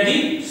represent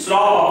the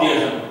slope of the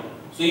asymptote.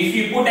 So if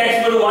you put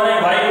x equal to 1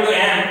 and y equal to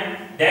m,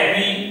 then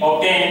we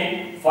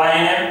obtain phi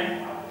n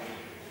m.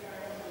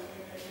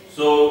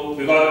 So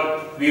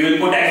because we will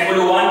put x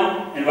equal to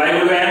 1 and y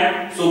equal to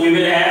m, so we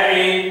will have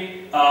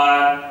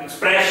a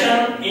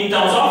expression in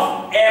terms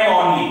of m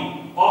only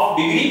of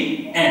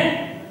degree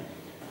n.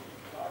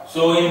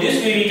 So in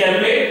this way we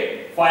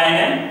calculate phi n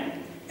m,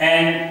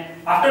 and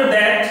after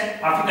that,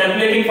 after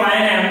calculating phi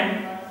n m,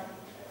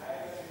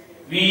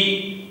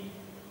 we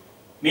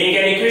make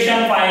an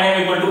equation phi n m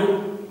equal to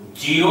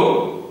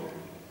 0,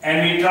 and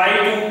we try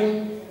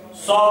to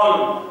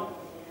solve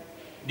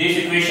this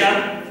equation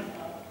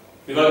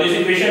because this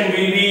equation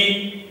will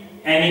be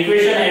an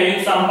equation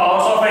having some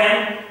powers of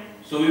n.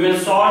 So we will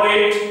solve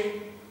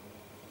it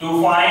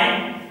to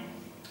find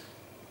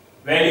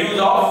values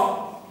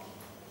of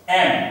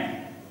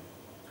m.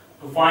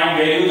 To find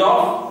values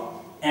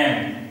of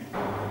m.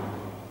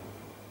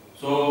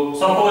 So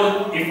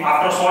suppose if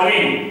after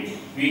solving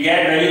we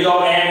get values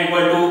of m equal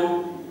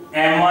to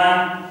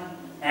m1,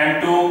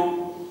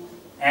 m2,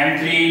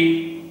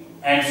 m3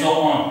 and so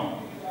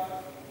on,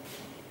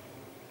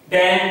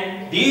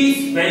 then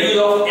these values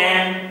of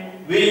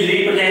m will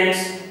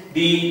represent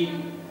the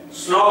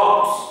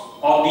slopes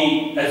of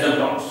the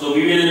asymptote. So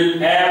we will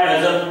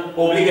have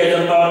oblique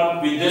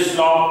asymptote with this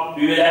slope,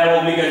 we will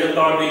have oblique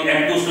asymptote with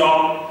m2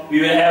 slope,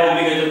 we will have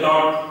oblique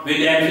asymptote with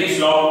m3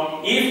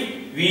 slope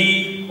if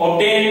we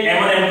obtain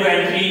m1, m2,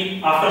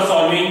 m3 after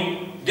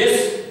solving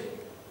this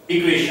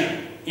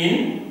equation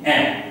in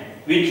m,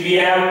 which we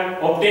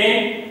have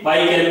obtained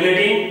by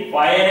calculating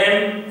phi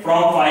n m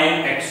from phi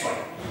n xy,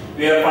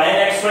 where phi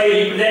n xy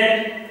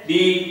represent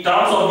the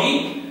terms of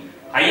the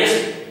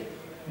highest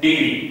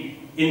degree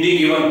in the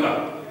given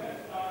curve.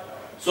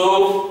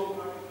 So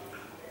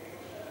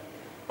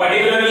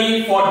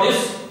particularly for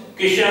this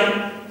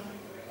question,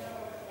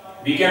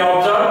 we can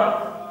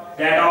observe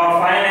that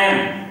our phi n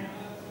m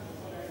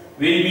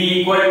will be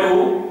equal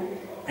to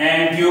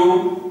m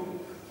cube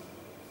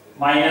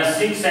minus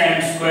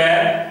 6m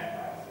square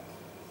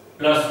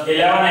plus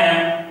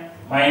 11m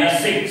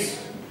minus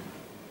 6.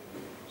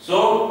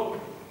 So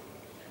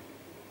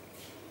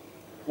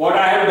what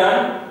I have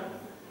done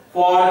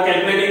for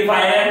calculating phi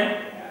n m,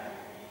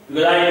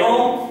 because I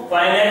know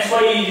phi n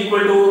xy is equal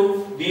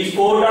to these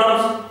four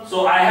terms,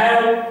 so I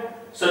have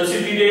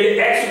substituted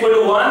x equal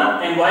to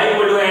 1 and y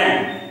equal to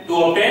n to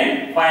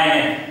obtain phi n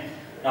m.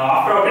 Now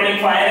after obtaining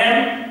phi n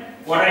m,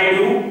 what I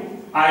do,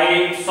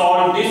 I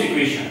solve this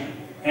equation,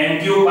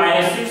 m cube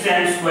minus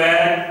 6m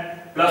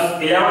square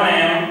plus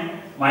 11m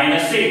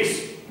minus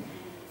 6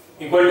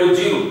 equal to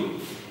 0.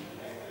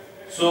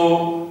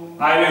 So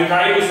I will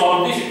try to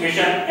solve this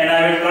equation and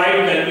I will try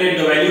to calculate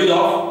the values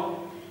of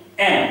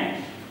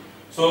m.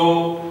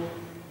 So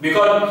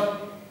because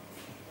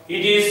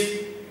it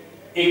is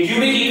a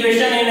cubic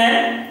equation in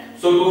n,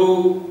 so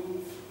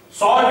to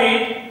solve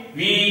it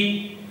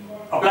we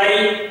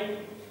apply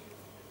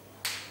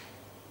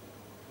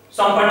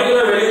some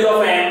particular values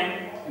of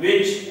m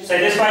which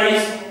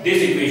satisfies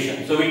this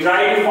equation. So we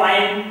try to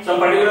find some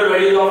particular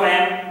values of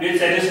m which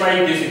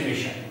satisfies this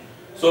equation.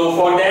 So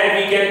for that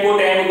we can put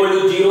m equal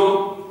to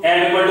 0,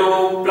 m equal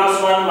to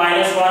plus 1,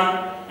 minus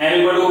 1, m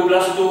equal to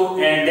plus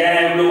 2 and then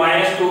m equal to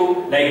minus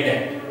 2, like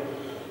that.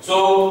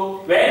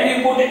 So when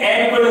we put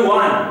m equal to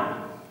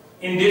 1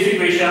 in this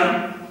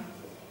equation,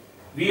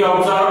 we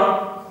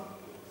observe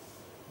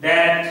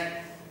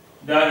that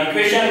the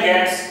equation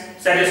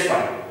gets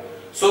satisfied.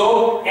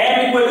 So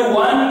m equal to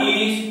 1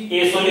 is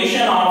a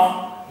solution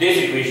of this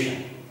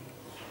equation.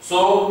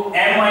 So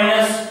m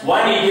minus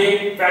 1 is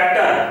a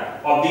factor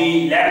of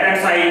the left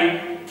hand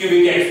side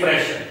cubic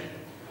expression.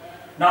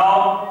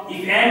 Now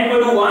if m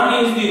equal to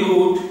 1 is the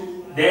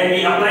root, then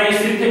we apply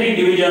synthetic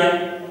division.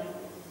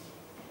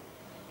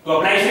 To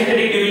apply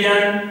synthetic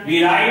division,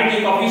 we write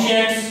the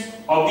coefficients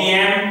of the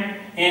m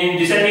in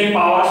descending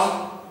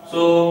powers.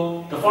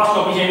 So the first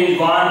coefficient is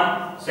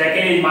 1,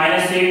 second is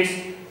minus 6,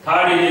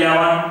 third is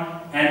 11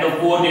 and the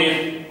fourth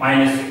is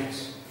minus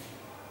 6.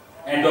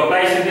 And to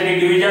apply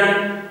synthetic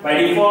division, by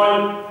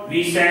default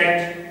we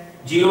set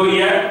 0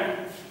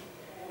 here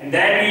and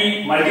then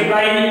we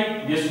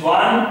multiply this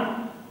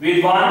 1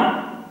 with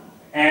 1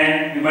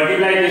 and we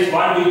multiply this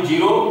 1 with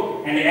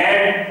 0 and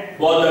add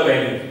both the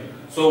values.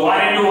 So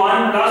 1 into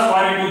 1 plus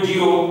 1 into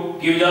 0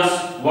 gives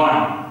us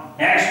 1.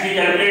 Next we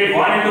calculate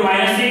 1 into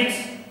minus 6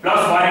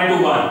 plus 1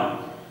 into 1.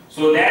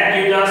 So that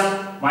gives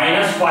us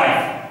minus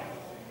 5.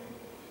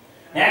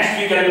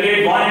 Next we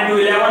calculate 1 into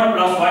 11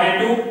 plus 1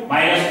 into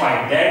minus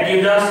 5. That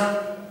gives us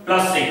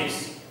plus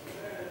 6.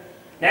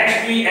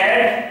 Next we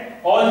add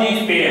all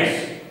these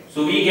pairs.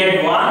 So we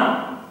get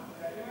 1,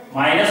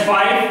 minus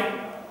 5,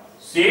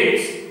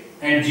 6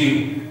 and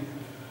 0.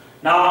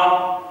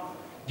 Now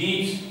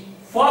these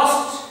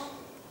first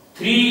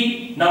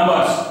three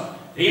numbers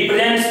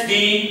represents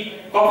the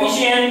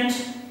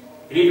coefficients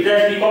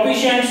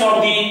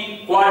of the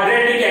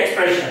quadratic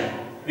expression,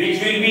 which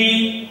will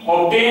be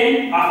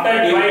obtained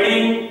after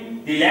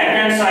dividing the left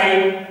hand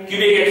side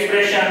cubic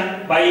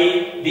expression by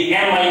the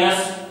m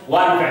minus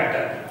 1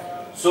 factor.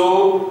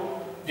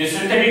 So the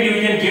synthetic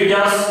division gives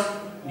us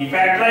the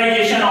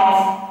factorization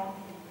of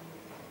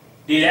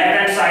the left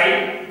hand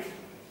side.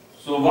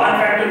 So one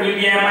factor will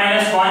be m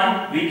minus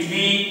 1, which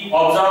we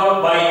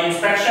observe by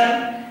inspection.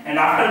 And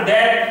after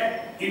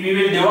that, if we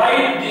will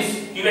divide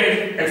this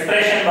cubic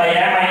expression by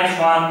m minus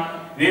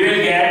 1, we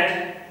will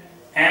get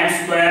m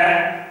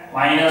square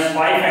minus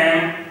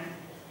 5m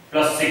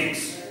plus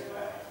 6.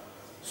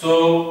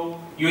 So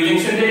using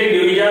synthetic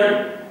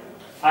division,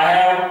 I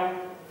have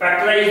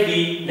factorized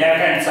the left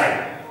hand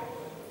side.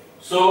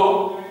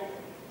 So,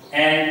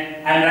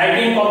 and I am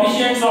writing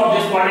coefficients of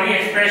this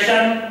quadratic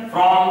expression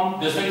from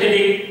the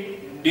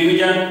synthetic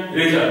division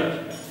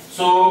result.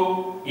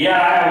 So here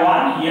I have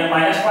 1, here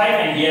 -5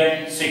 and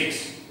here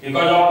 6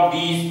 because of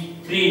these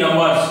three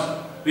numbers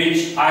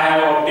which I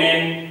have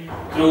obtained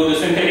through the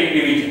synthetic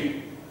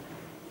division.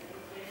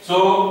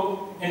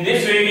 So in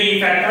this way we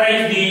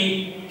factorize the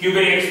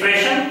cubic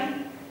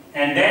expression,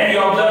 and then we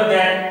observe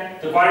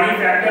that the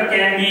quadratic factor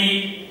can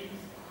be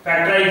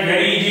factorized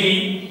very easily,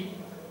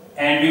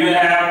 and we will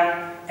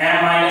have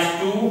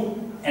m-2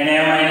 and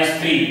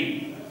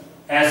m-3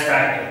 as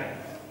factor.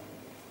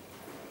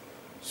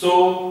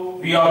 So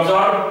we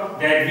observe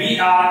that we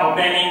are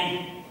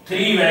obtaining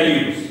three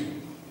values,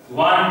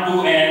 1,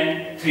 2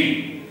 and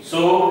 3.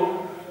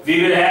 So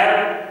we will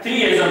have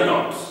three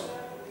asymptotes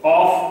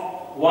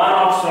of 1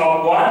 of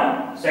slope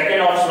 1, second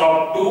of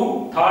slope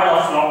 2, third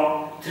of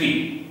slope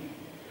 3.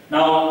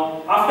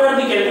 Now after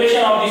the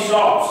calculation of the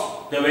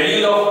slopes, the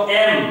value of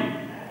m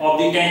of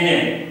the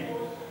tangent,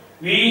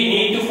 we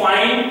need to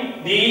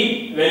find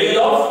the value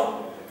of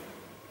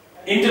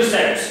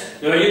intercepts,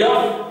 the value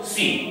of c.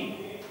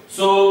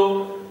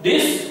 So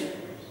this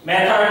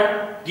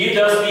method gives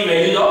us the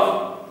values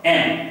of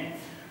m.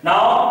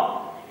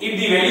 Now if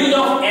the values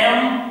of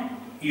m,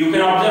 you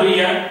can observe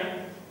here,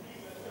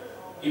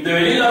 if the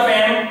values of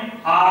m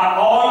are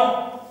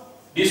all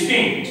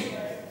distinct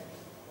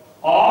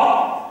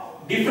or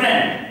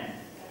different,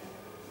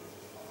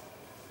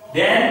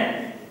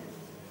 then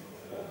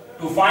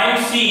to find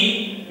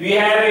c we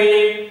have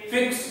a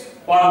fixed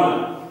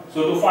formula.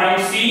 So to find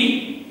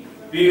c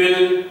we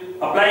will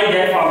apply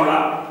that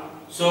formula.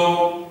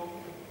 So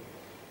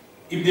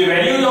if the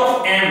values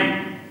of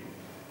m,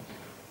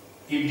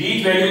 if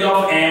these values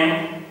of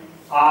m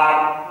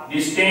are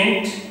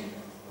distinct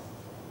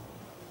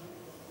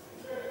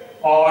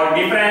or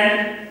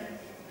different,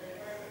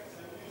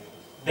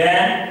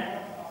 then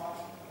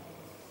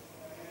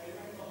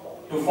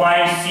to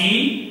find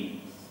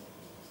c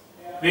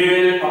we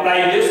will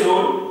apply this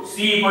rule,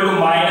 c equal to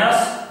minus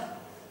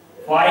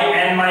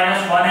 5n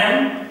minus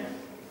 1m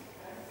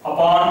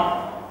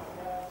upon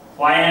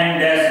 5n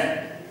dash n.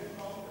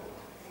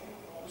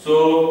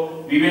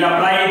 So we will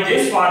apply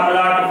this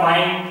formula to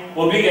find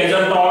oblique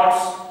asymptotes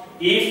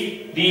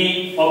if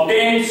the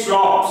obtained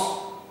slopes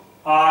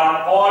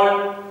are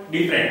all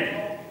different.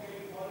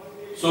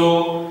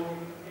 So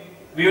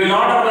we will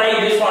not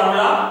apply this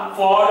formula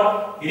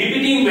for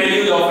repeating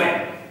values of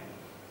m.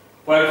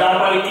 For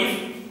example, if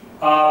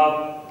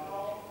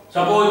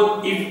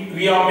suppose if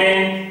we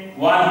obtain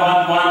 1,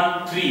 1,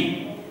 1,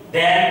 3,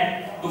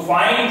 then to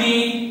find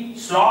the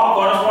slope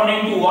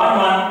corresponding to 1,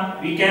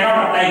 1, we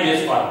cannot apply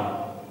this formula.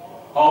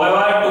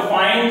 However, to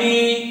find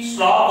the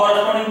slope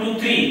corresponding to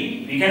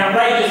 3, we can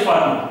apply this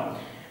formula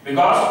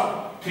because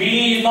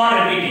 3 is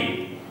not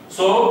repeating.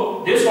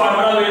 So this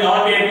formula will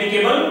not be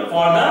applicable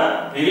for the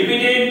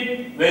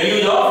repeated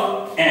values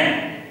of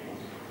m.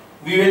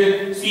 We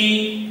will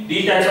see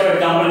these types of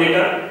example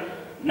later.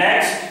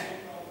 Next,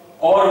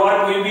 our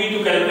work will be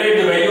to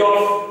calculate the value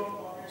of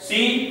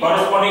c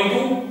corresponding to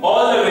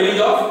all the values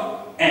of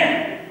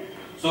m.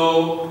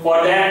 So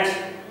for that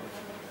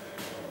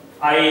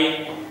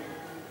I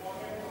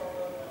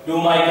do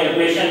my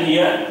calculation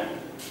here.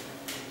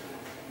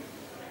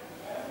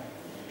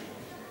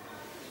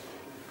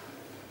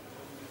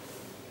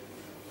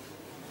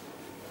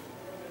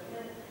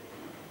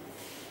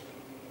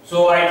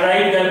 So I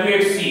try to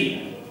calculate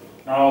c.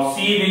 Now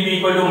c will be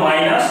equal to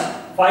minus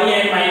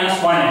 5n minus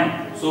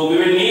 1n. So we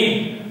will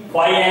need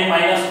 5n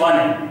minus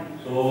 1n.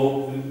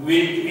 So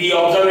we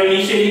observe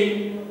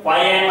initially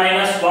 5n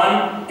minus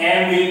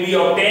 1n will be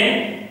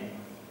obtained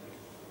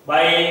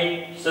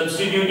by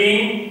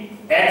substituting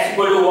x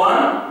equal to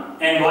 1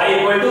 and y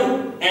equal to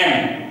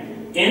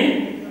m in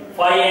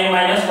 5n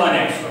minus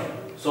 1x.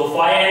 So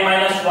 5n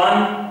minus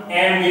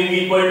 1m will be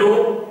equal to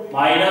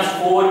minus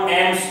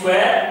 4m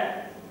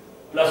square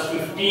plus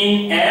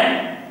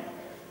 15m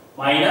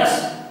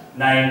minus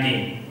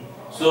 19.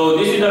 So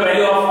this is the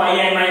value of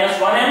 5n minus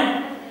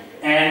 1m,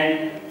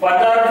 and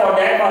further for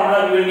that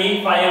formula we will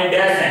need 5m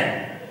dash m.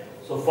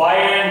 So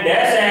 5m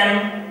dash m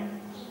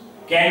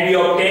can be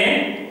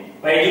obtained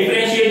by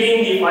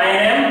differentiating the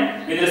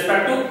 5m with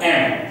respect to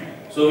m.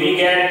 So we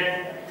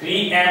get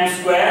 3m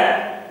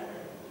square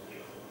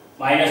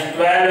minus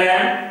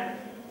 12m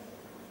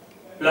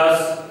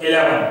plus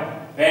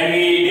 11 when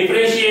we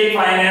differentiate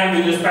 5m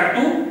with respect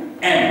to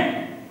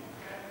m.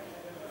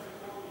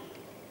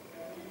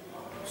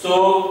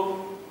 So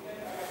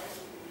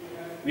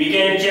we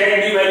can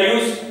check the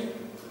values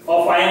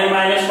of 5m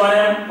minus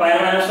 1m.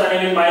 5m minus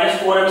 1m is minus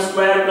 4m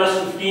square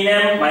plus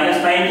 15m minus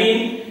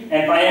 19,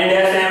 and 5m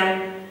dash m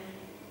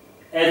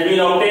has been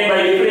obtained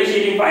by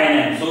differentiating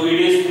 5m. So it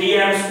is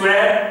 3m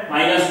square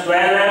minus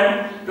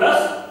 12m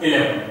plus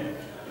 11.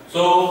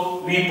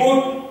 So we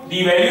put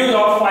the values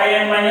of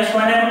 5m minus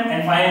 1m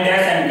and 5m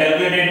dash m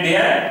calculated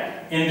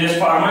there in this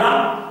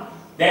formula.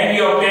 Then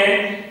we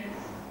obtain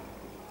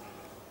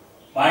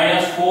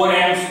minus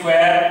 4m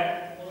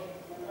square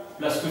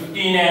plus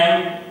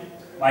 15m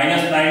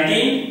minus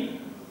 19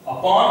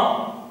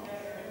 upon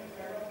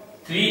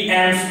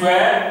 3m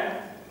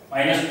square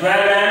minus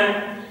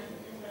 12m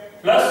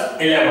plus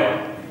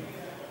 11.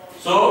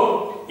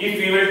 So if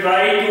we will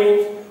try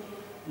to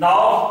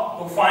now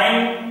to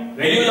find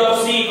values of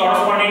C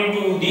corresponding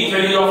to these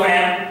values of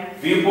M,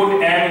 we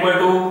put M equal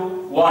to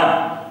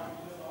 1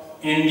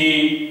 in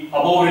the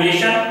above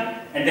relation,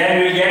 and then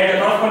we will get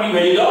the corresponding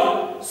values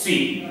of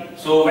C.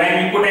 So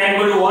when we put M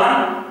equal to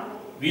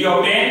 1, we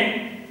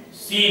obtain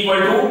C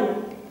equal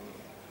to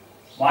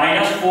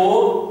minus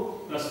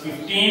 4 plus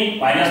 15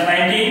 minus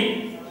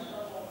 19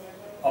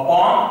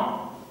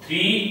 upon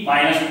 3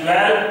 minus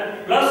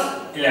 12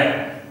 plus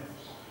 11.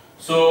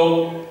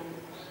 So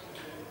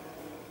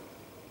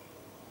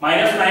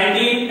minus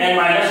 19 and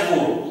minus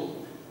 4,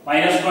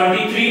 minus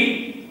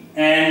 23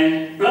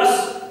 and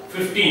plus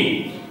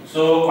 15.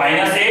 So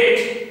minus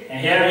 8, and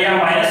here we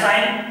have minus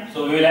sign,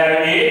 so we will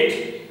have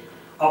 8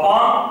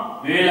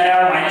 upon, we will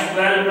have minus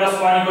 12 plus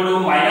 1 equal to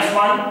minus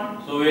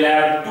 1, so we will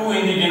have 2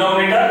 in the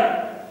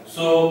denominator.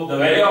 So the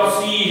value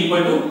of C is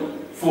equal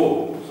to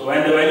 4. So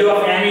when the value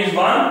of M is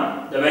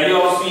 1, the value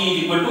of C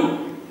is equal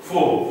to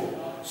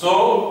 4.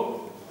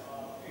 So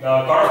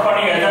the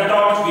corresponding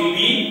asymptotes will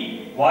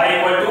be y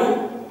equal to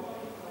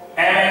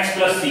mx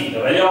plus c. The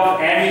value of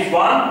m is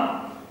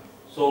 1,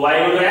 so y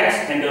equal to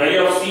x, and the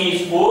value of c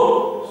is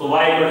 4, so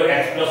y equal to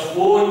x plus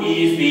 4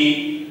 is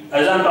the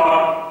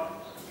asymptote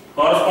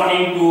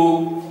corresponding to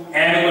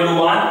m equal to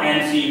 1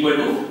 and c equal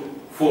to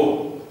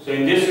 4. So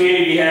in this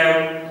way we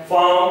have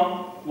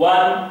found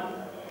one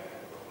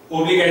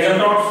oblique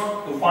asymptotes.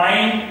 To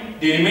find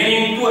the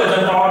remaining two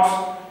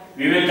asymptotes,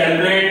 we will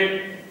calculate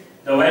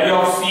the value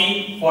of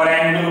c for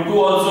m equal to 2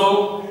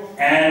 also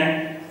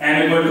and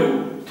m equal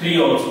to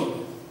 3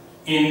 also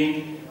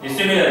in the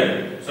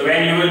similar. So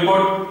when you will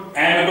put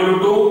m equal to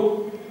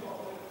 2,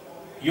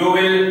 you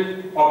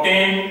will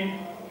obtain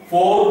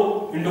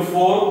 4 into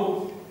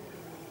 4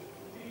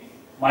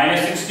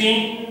 minus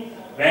 16.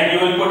 When you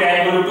will put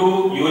m equal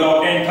to 2, you will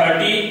obtain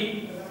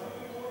 30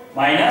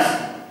 minus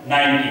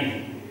 19.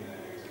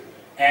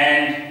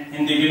 And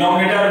in the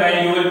denominator,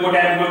 when you will put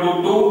m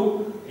equal to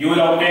 2, you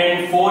will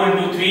obtain 4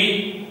 into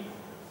 3,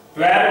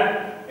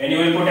 12. When you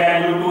will put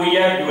m equal to 2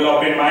 here, you will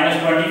obtain minus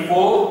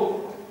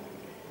 24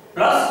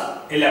 plus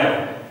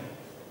 11.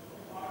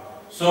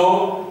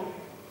 So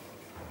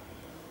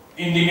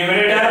in the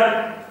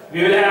numerator,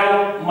 we will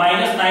have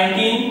minus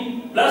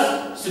 19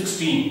 plus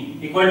 16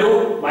 equal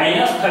to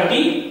minus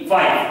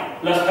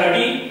 35. Plus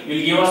 30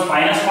 will give us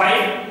minus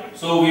 5.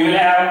 So we will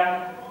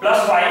have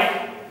plus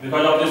 5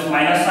 because of this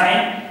minus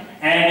sign.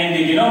 And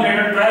in the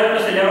denominator, 12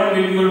 plus 11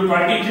 will be equal to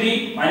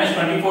 23, minus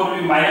 24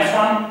 will be minus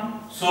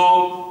 1.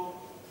 So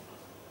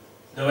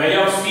the value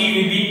of C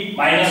will be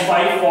minus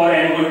 5 for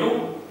n equal to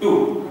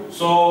 2.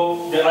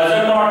 So the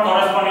asymptote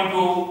corresponding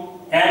to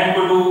n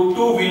equal to 2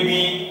 will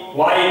be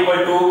y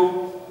equal to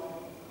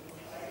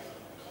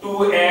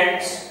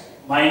 2x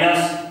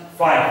minus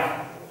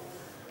 5.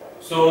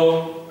 So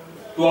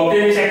to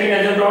obtain the second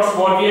asymptote,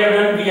 what we have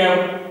done, we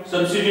have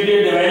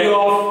substituted the value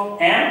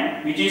of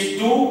m, which is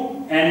 2,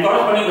 and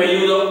corresponding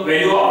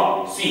value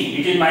of c,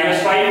 which is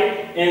minus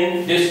 5,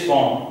 in this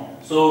form.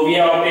 So we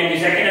have obtained the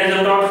second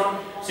asymptote.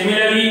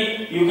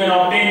 Similarly, you can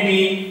obtain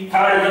the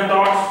third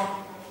asymptote,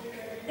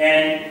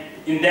 and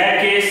in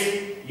that case,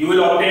 you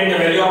will obtain the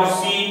value of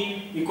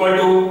c equal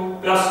to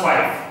plus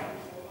 5.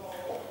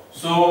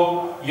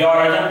 So your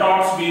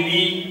asymptotes will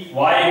be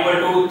y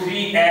equal to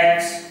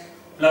 3x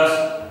plus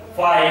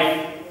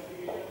 5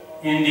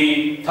 in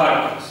the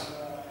third case.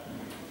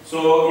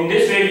 So in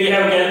this way, we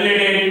have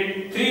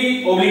calculated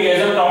 3 oblique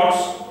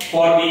asymptotes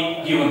for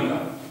the given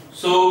curve.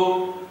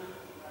 So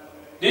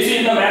this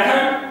is the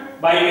method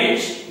by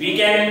which we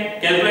can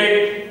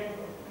calculate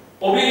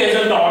oblique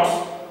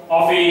asymptotes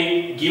of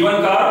a given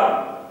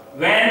curve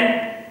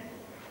when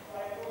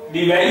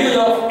the values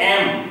of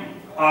m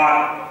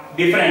are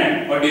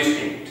different or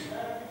distinct.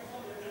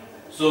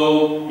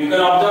 So you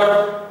can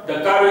observe the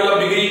curve is of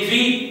degree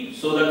 3.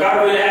 So the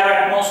curve will have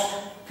at most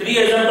 3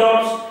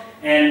 asymptotes,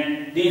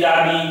 and these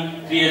are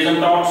the 3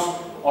 asymptotes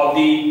of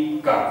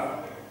the curve.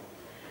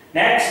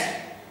 Next,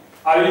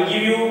 I will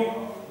give you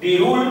the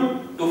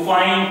rule to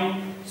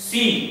find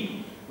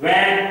C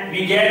when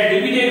we get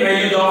repeated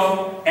values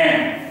of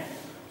m.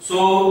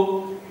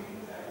 So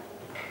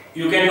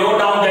you can note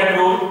down that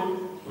rule.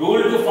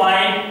 Rule to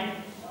find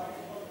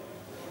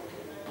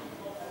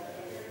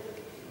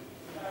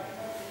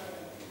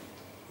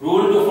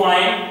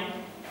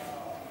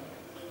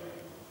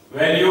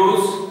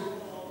values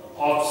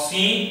of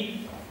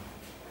C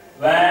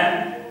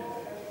when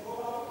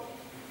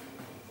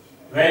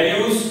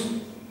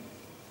values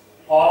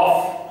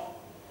of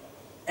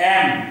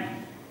m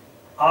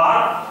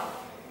are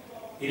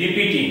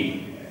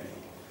repeating.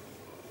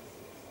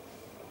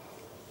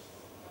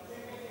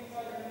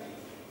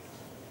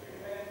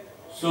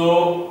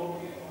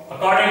 So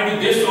according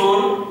to this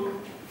rule,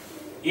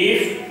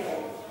 if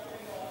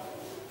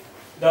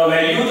the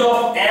values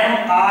of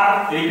m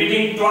are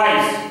repeating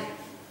twice,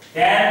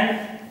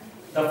 then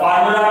the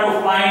formula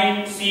to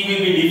find C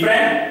will be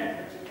different,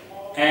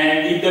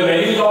 and if the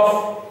values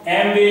of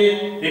m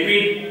will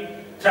repeat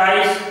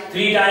thrice,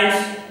 3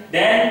 times,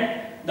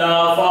 then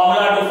the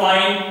formula to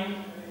find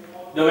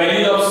the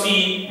values of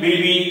C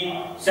will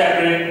be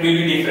separate, will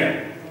be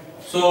different.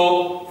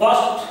 So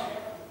first,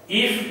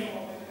 if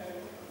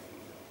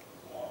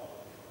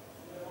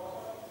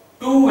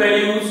two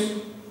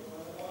values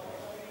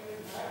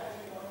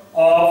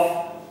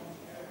of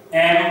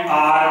M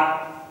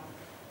are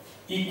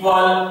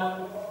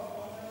equal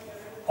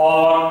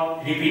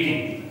or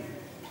repeating,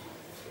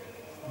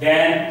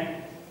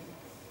 then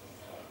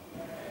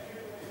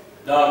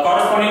the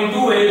corresponding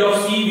two values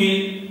of C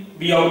will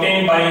be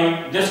obtained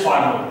by this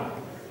formula: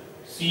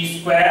 C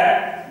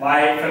square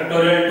by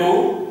factorial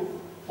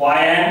 2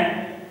 yn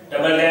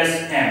double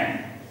dash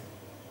m.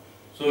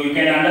 So you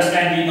can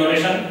understand the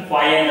notation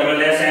yn double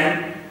dash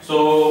m.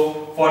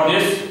 So for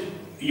this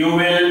you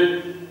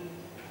will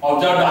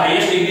observe the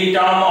highest degree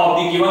term of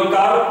the given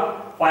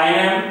curve phi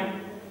m,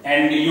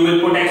 and you will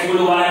put x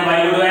equal to 1 and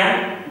y equal to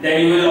m.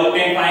 Then you will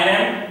obtain phi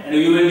m, and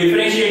you will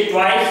differentiate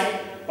twice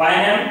phi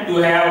m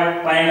to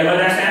have phi n double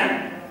dash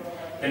m.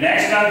 The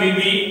next term will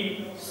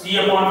be c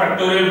upon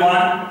factorial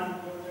 1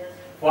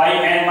 phi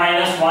n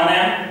minus 1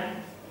 m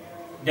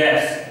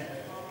dash,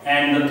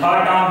 and the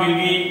third term will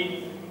be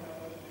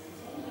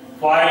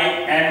phi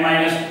n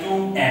minus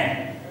 2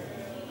 m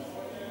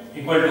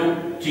equal to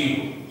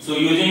 0. So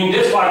using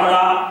this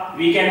formula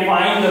we can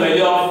find the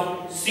value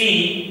of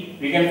C,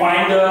 we can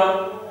find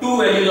the two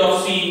values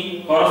of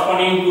C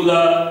corresponding to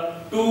the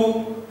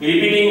two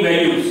repeating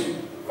values,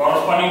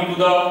 corresponding to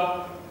the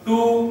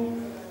two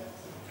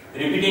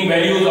repeating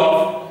values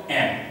of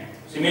M.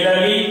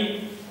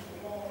 Similarly,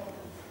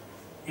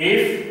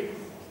 if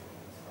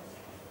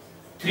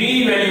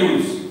three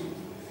values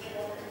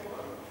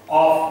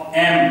of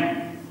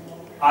M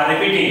are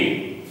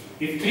repeating,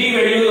 if three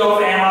values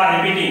of M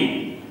are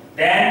repeating,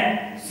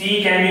 then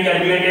C can be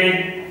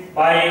calculated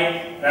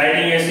by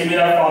writing a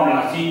similar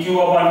formula: C cube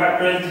upon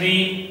factorial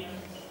 3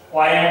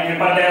 yn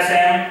triple dash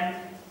m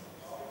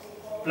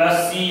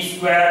plus C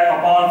square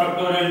upon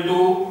factorial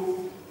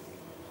 2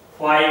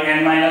 phi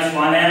n minus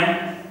 1 m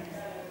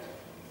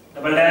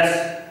double dash,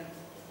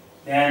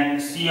 then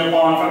C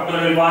upon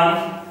factorial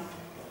 1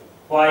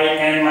 phi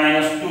n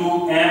minus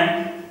 2 m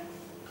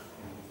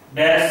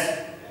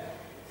dash,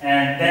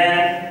 and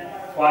then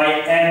phi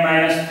n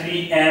minus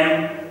 3 m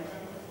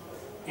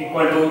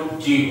equal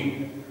to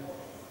 0.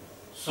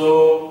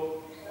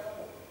 So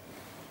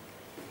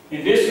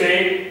in this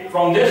way,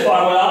 from this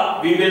formula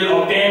we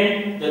will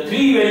obtain the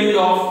three values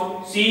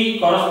of C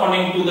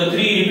corresponding to the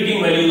three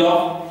repeating values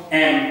of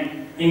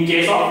M in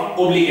case of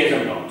oblique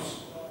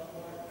asymptotes,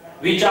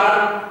 which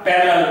are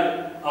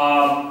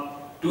parallel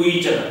to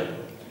each other.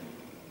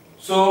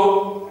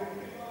 So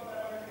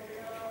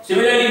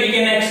similarly we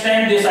can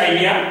extend this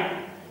idea,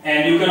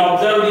 and you can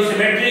observe the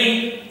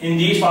symmetry in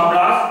these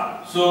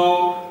formulas.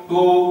 So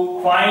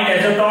to find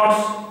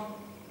asymptotes,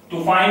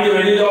 to find the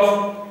values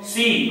of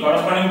C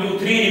corresponding to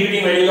three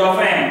repeating values of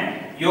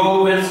M, you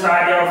will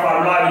start your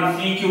formula with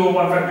C cube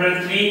upon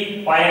factorial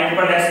 3 phi n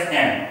triple dash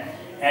m,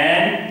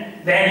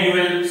 and then you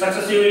will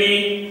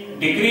successively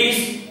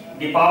decrease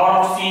the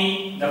power of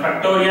C, the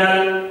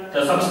factorial,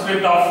 the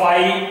subscript of phi,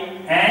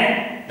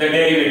 and the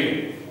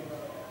derivative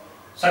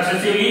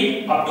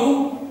successively up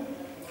to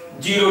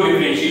zero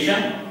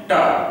differentiation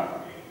term.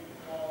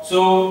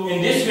 So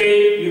in this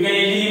way you can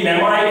easily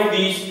memorize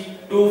these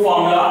two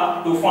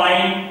formula to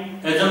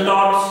find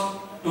asymptotes,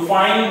 to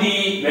find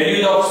the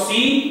values of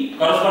C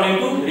corresponding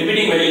to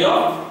repeating values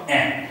of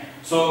M.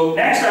 So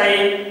next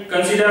I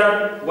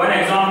consider one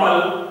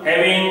example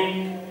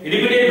having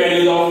repeated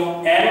values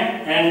of M,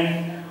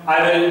 and I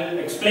will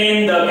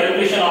explain the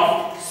calculation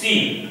of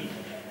C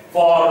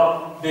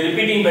for the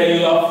repeating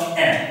values of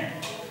M.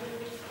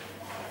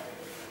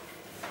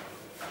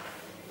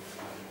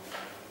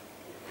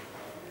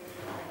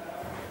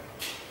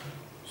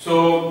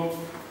 So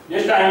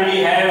this time we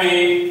have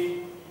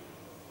a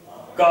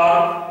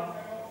curve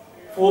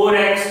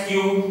 4x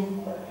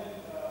cube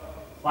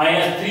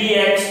minus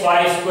 3x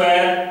y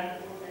square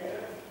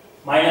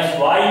minus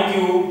y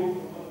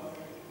cube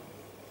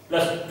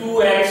plus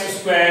 2x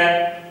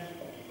square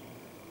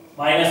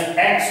minus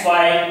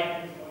xy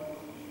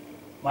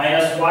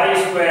minus y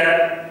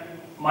square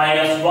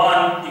minus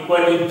 1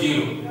 equal to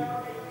 0.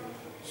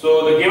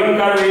 So the given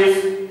curve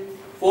is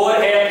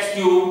 4x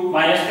cube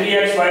minus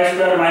 3x y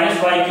square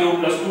minus y cube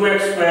plus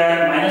 2x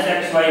square minus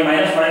xy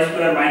minus y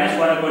square minus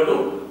 1 equal to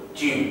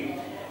 0.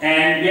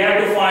 And we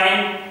have to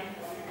find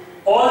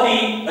all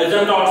the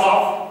asymptotes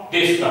of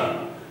this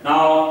curve.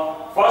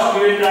 Now first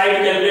we will try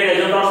to calculate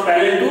asymptotes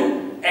parallel to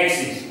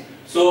axis.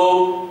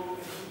 So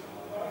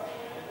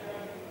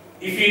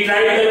if we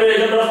try to calculate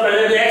asymptotes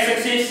parallel to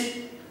x-axis,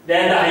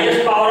 then the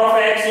highest power of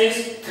x is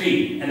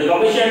 3 and the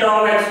coefficient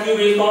of x cube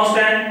is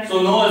constant,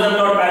 so no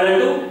asymptote parallel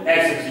to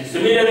x-axis.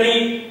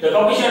 Similarly, the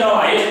coefficient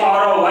of highest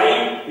power of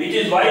y, which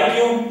is y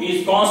cube,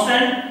 is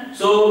constant,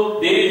 so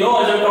there is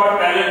no asymptote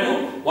parallel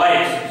to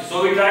y-axis.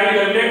 So we try to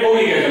calculate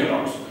oblique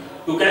asymptotes.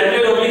 To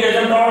calculate oblique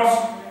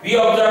asymptotes, we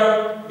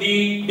observe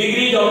the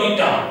degrees of the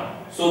term.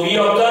 So we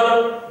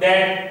observe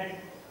that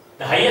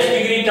the highest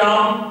degree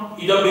term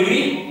is of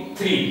degree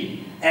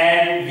 3,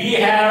 and we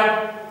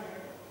have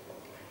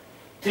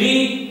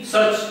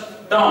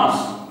such terms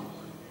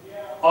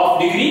of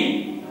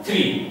degree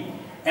 3,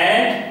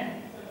 and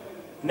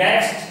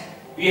next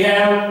we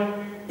have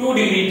 2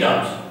 degree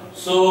terms.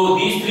 So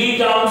these 3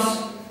 terms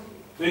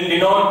will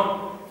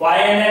denote phi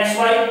and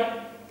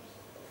xy,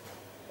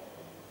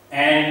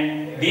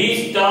 and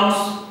these terms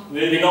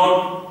will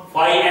denote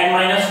phi n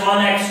minus 1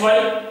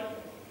 xy,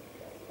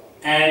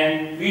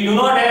 and we do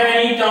not have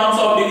any terms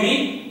of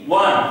degree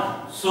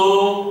 1.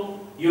 So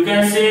you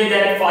can say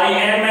that phi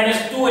n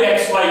minus 2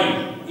 xy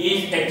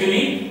is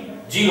actually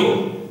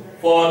 0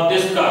 for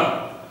this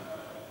curve.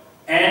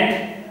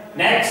 And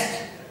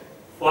next,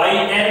 phi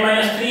n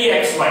minus 3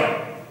 xy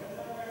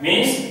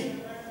means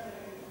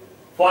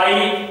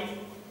phi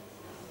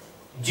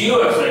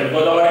 0 xy,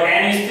 because our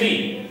n is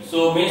 3,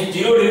 so means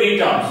 0 degree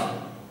terms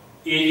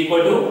is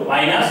equal to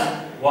minus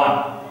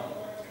 1.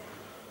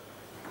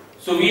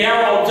 So we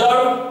have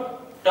observed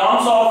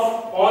terms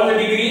of all the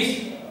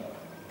degrees,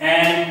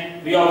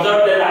 and we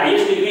observed that the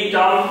highest degree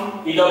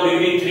term is of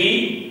degree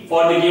 3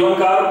 for the given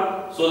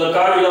curve. So the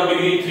curve is of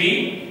degree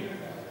 3.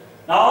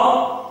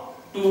 Now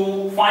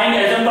to find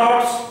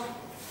asymptotes,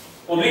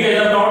 oblique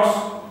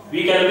asymptotes,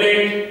 we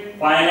calculate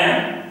phi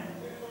m.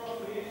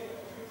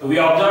 So we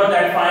observe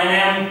that phi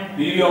m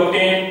will be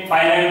obtained,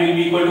 phi m will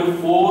be equal to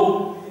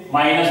 4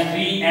 minus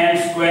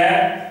 3m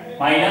square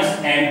minus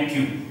m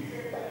cube.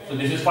 So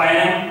this is phi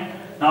m.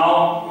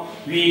 Now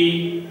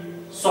we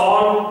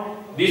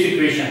solve this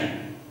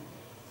equation.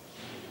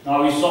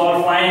 Now we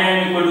solve phi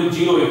m equal to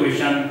 0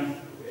 equation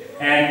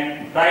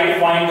and try to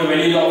find the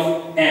values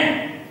of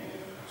m.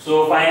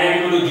 So phi m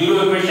equal to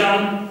 0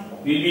 equation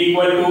will be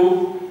equal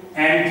to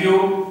m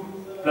cube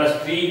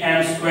plus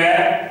 3m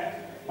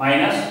square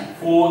minus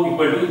 4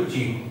 equal to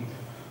 0.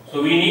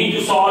 So we need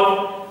to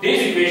solve this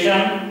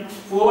equation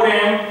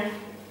 4m.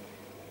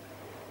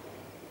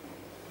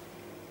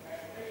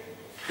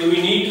 So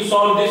we need to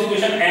solve this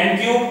equation n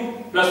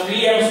cube plus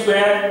 3m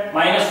square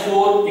minus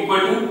 4 equal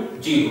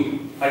to 0.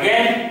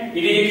 Again,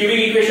 it is a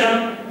cubic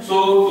equation.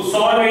 So to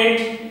solve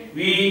it,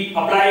 we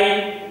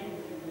apply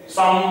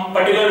some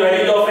particular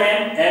values of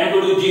m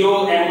equal to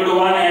 0, m equal to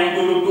 1, m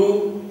equal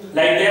to 2,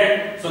 like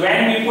that. So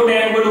when we put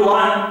m equal to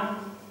 1,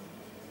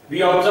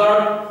 we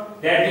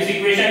observe that this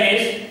equation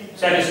is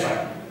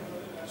satisfied.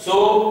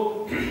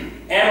 So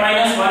m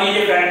minus 1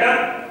 is a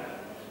factor.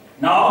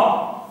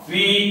 Now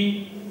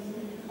we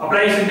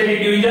apply synthetic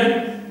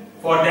division.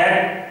 For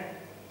that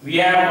we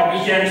have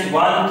coefficients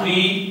 1,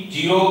 3,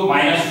 0,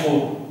 minus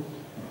 4.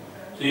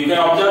 So you can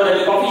observe that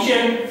the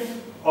coefficient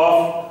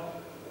of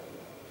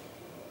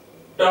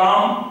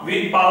term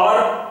with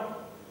power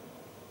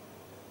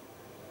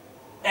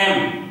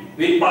m,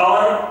 with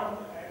power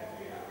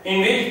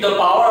in which the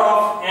power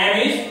of m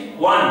is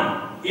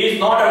 1, is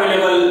not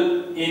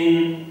available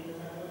in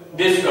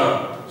this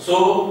curve.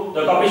 So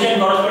the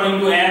coefficient corresponding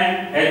to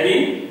m has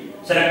been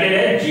selected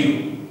as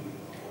 0.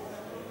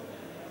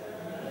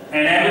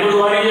 And m equal to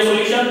 1 is a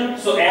solution.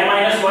 So m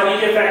minus 1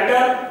 is a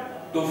factor.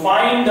 To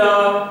find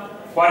the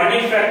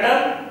quadratic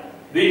factor,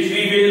 which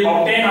we will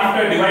obtain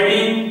after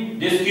dividing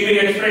this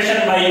cubic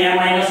expression by m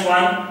minus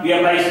 1, we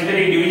apply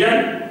synthetic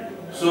division.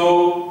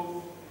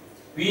 So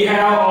we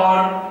have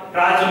our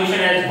trial solution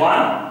as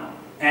 1,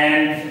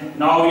 and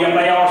now we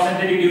apply our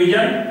synthetic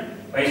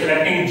division by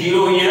selecting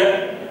 0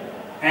 here,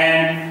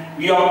 and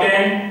we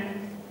obtain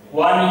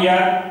 1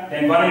 here,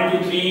 then 1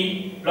 into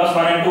 3 plus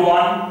 1 into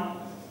 1,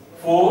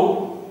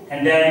 4,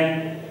 and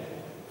then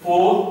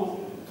 4,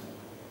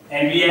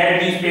 and we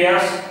add these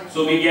pairs,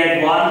 so we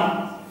get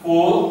 1,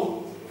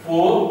 4,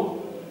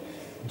 4,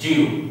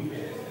 0.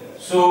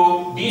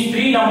 So these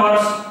 3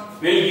 numbers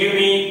will give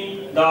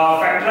me the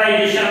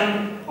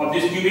factorization of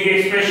this cubic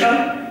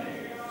expression.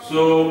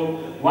 So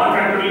one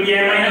factor will be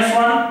m minus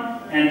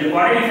 1, and the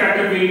quadratic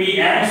factor will be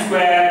m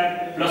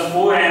square plus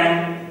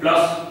 4m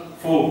plus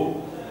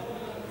 4.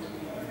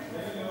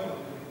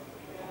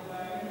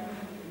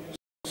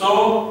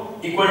 So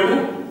equal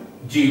to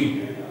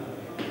 0.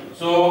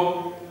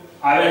 So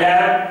I will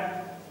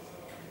have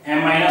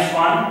m minus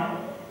 1,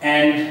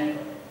 and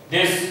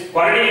this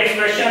quadratic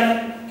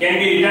expression can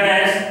be written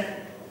as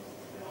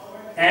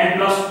m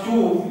plus 2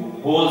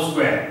 whole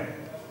square.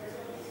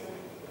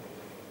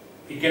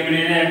 It can be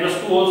written as m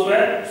plus 2 whole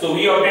square. So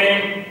we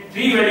obtain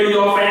 3 values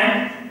of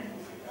m.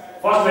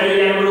 First value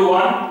is m equal to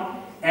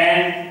 1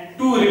 and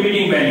 2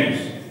 repeating values.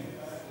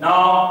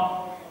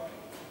 Now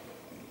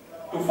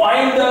to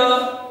find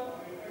the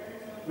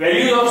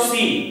values of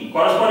c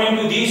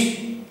corresponding to these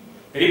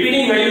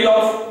repeating values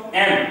of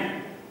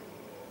m,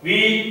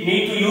 we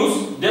need to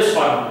use this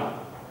formula.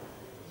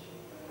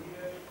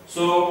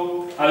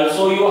 So I will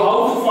show you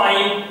how to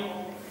find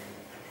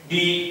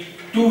the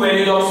 2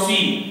 values of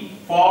c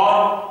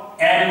for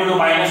m equal to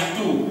minus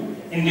 2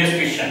 in this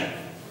question.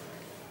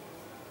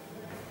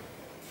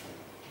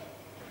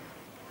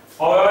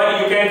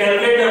 However, you can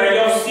calculate the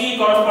value of c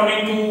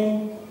corresponding to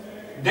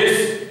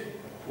this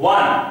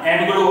 1,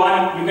 m equal to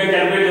 1, you can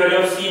calculate the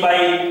value of c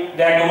by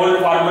that old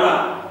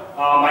formula,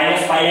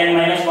 minus phi n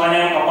minus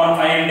 1m upon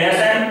phi n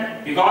dash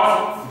n,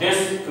 because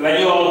this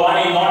value of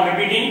 1 is not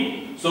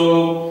repeating.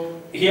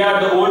 So here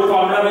the old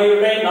formula will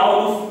apply. Now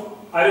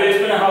I will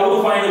explain how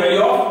to find the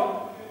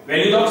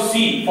values of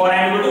c for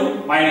n equal to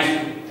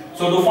 -2.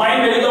 So to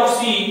find values of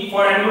c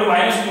for n equal to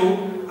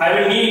 -2, I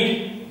will need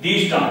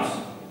these terms.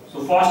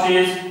 So first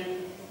is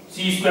c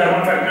square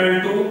 1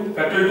 factorial 2,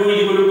 factorial 2 is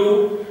equal to 2.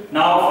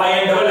 Now phi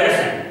n double dash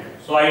n.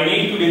 So I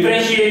need to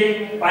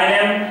differentiate phi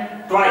n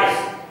twice.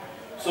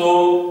 So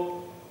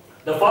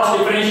the first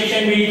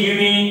differentiation will give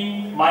me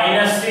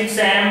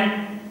 -6m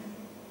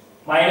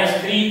minus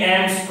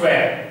 3m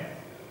square.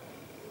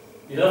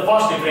 This is the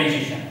first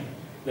differentiation.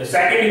 The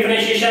second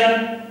differentiation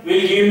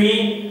will give me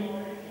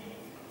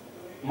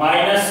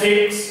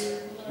 -6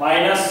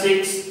 minus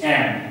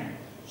 6m.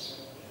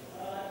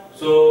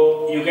 So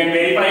you can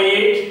verify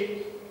it.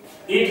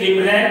 It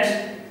represents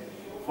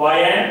phi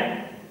n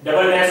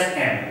double dash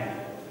m.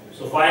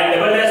 So phi n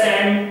double dash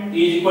m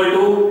is equal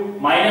to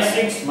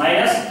 -6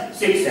 minus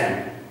 6m.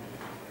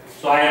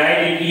 So I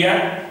write it here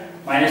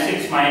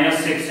 -6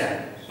 minus 6m.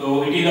 So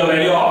it is the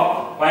value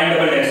of phi n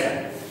double dash m.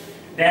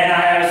 Then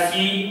I have c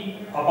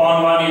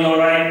upon 1 is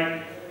alright.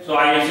 So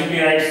I simply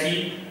write c.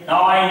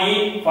 Now I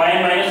need phi n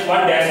minus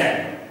 1 dash n.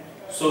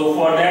 So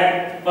for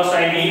that, first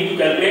I need to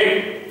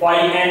calculate phi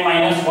n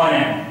minus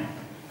 1m.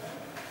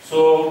 So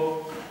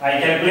I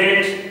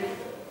calculate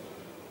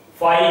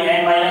phi n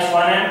minus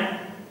 1m.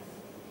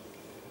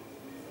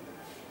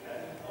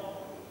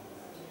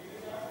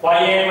 Phi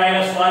n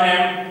minus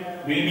 1m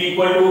will be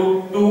equal to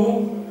 2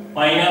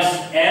 minus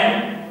m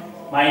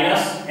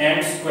minus m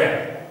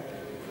square.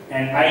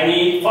 And I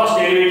need first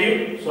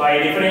derivative, so I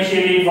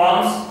differentiate it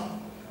once.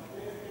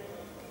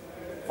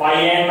 Phi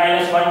n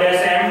minus 1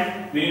 dash m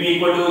will be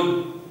equal to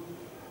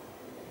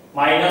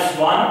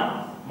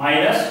 -1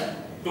 minus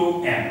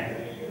 2m.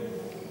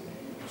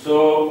 So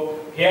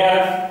here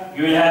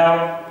you will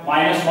have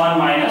 -1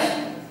 minus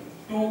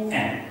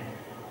 2m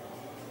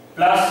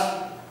plus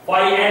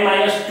phi n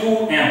minus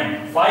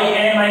 2m. Phi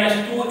n minus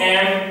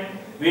 2m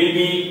will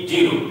be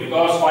 0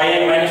 because phi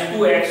n minus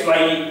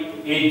 2xy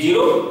is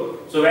 0.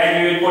 So when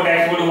we will put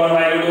x equal to 1,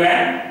 y equal to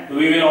m,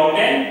 we will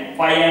obtain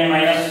phi n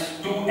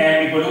minus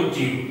 2m equal to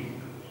 0.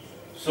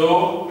 So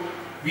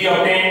we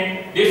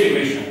obtain this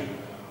equation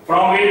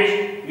from which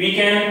we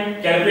can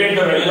calculate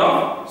the value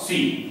of c.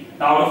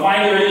 Now to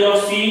find the value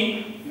of c,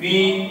 we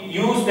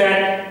use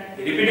that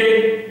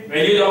repeated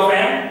values of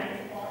m,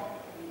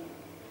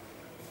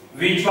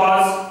 which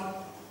was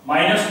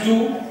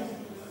 -2.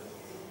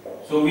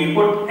 So we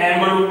put m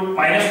equal to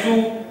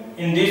 -2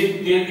 in this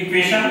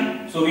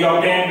equation. So we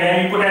obtain, when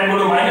we put n equal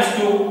to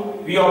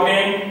 -2, we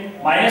obtain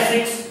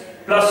 -6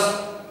 plus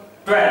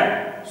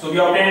 12. So we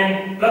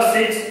obtain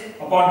 +6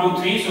 upon 2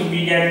 3. So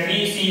we get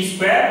 3c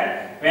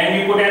square. When we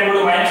put n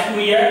equal to -2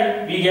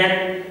 here, we get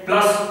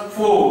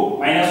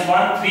 +4 minus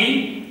 1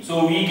 3. So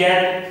we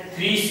get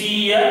 3c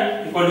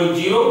here equal to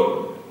 0.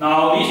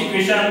 Now this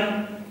equation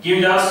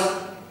gives us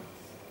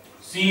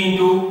c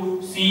into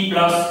c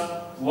plus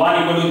 1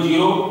 equal to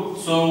 0.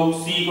 So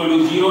c equal to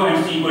 0 and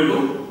c equal to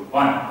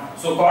 1.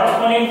 So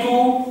corresponding to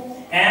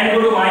m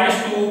equal to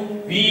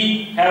 -2, we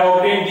have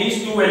obtained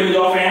these two values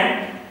of m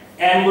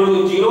equal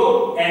to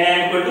 0 and m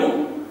equal to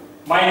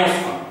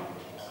 -1.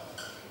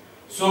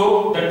 So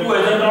the two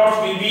asymptotes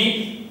will be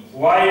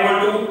y equal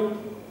to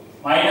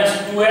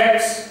 -2x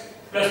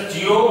plus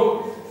 0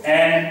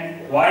 and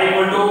y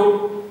equal to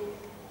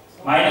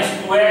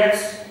 -2x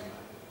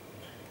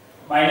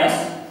minus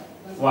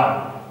 1.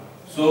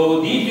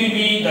 So these will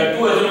be the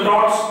two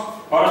asymptotes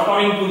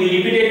corresponding to the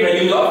repeated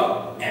values of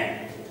m.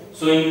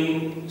 So in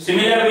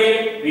similar way,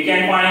 we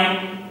can find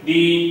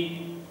the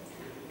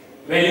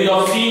values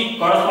of c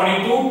corresponding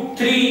to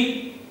 3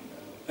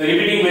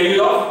 repeating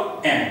values of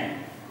m.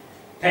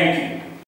 Thank you.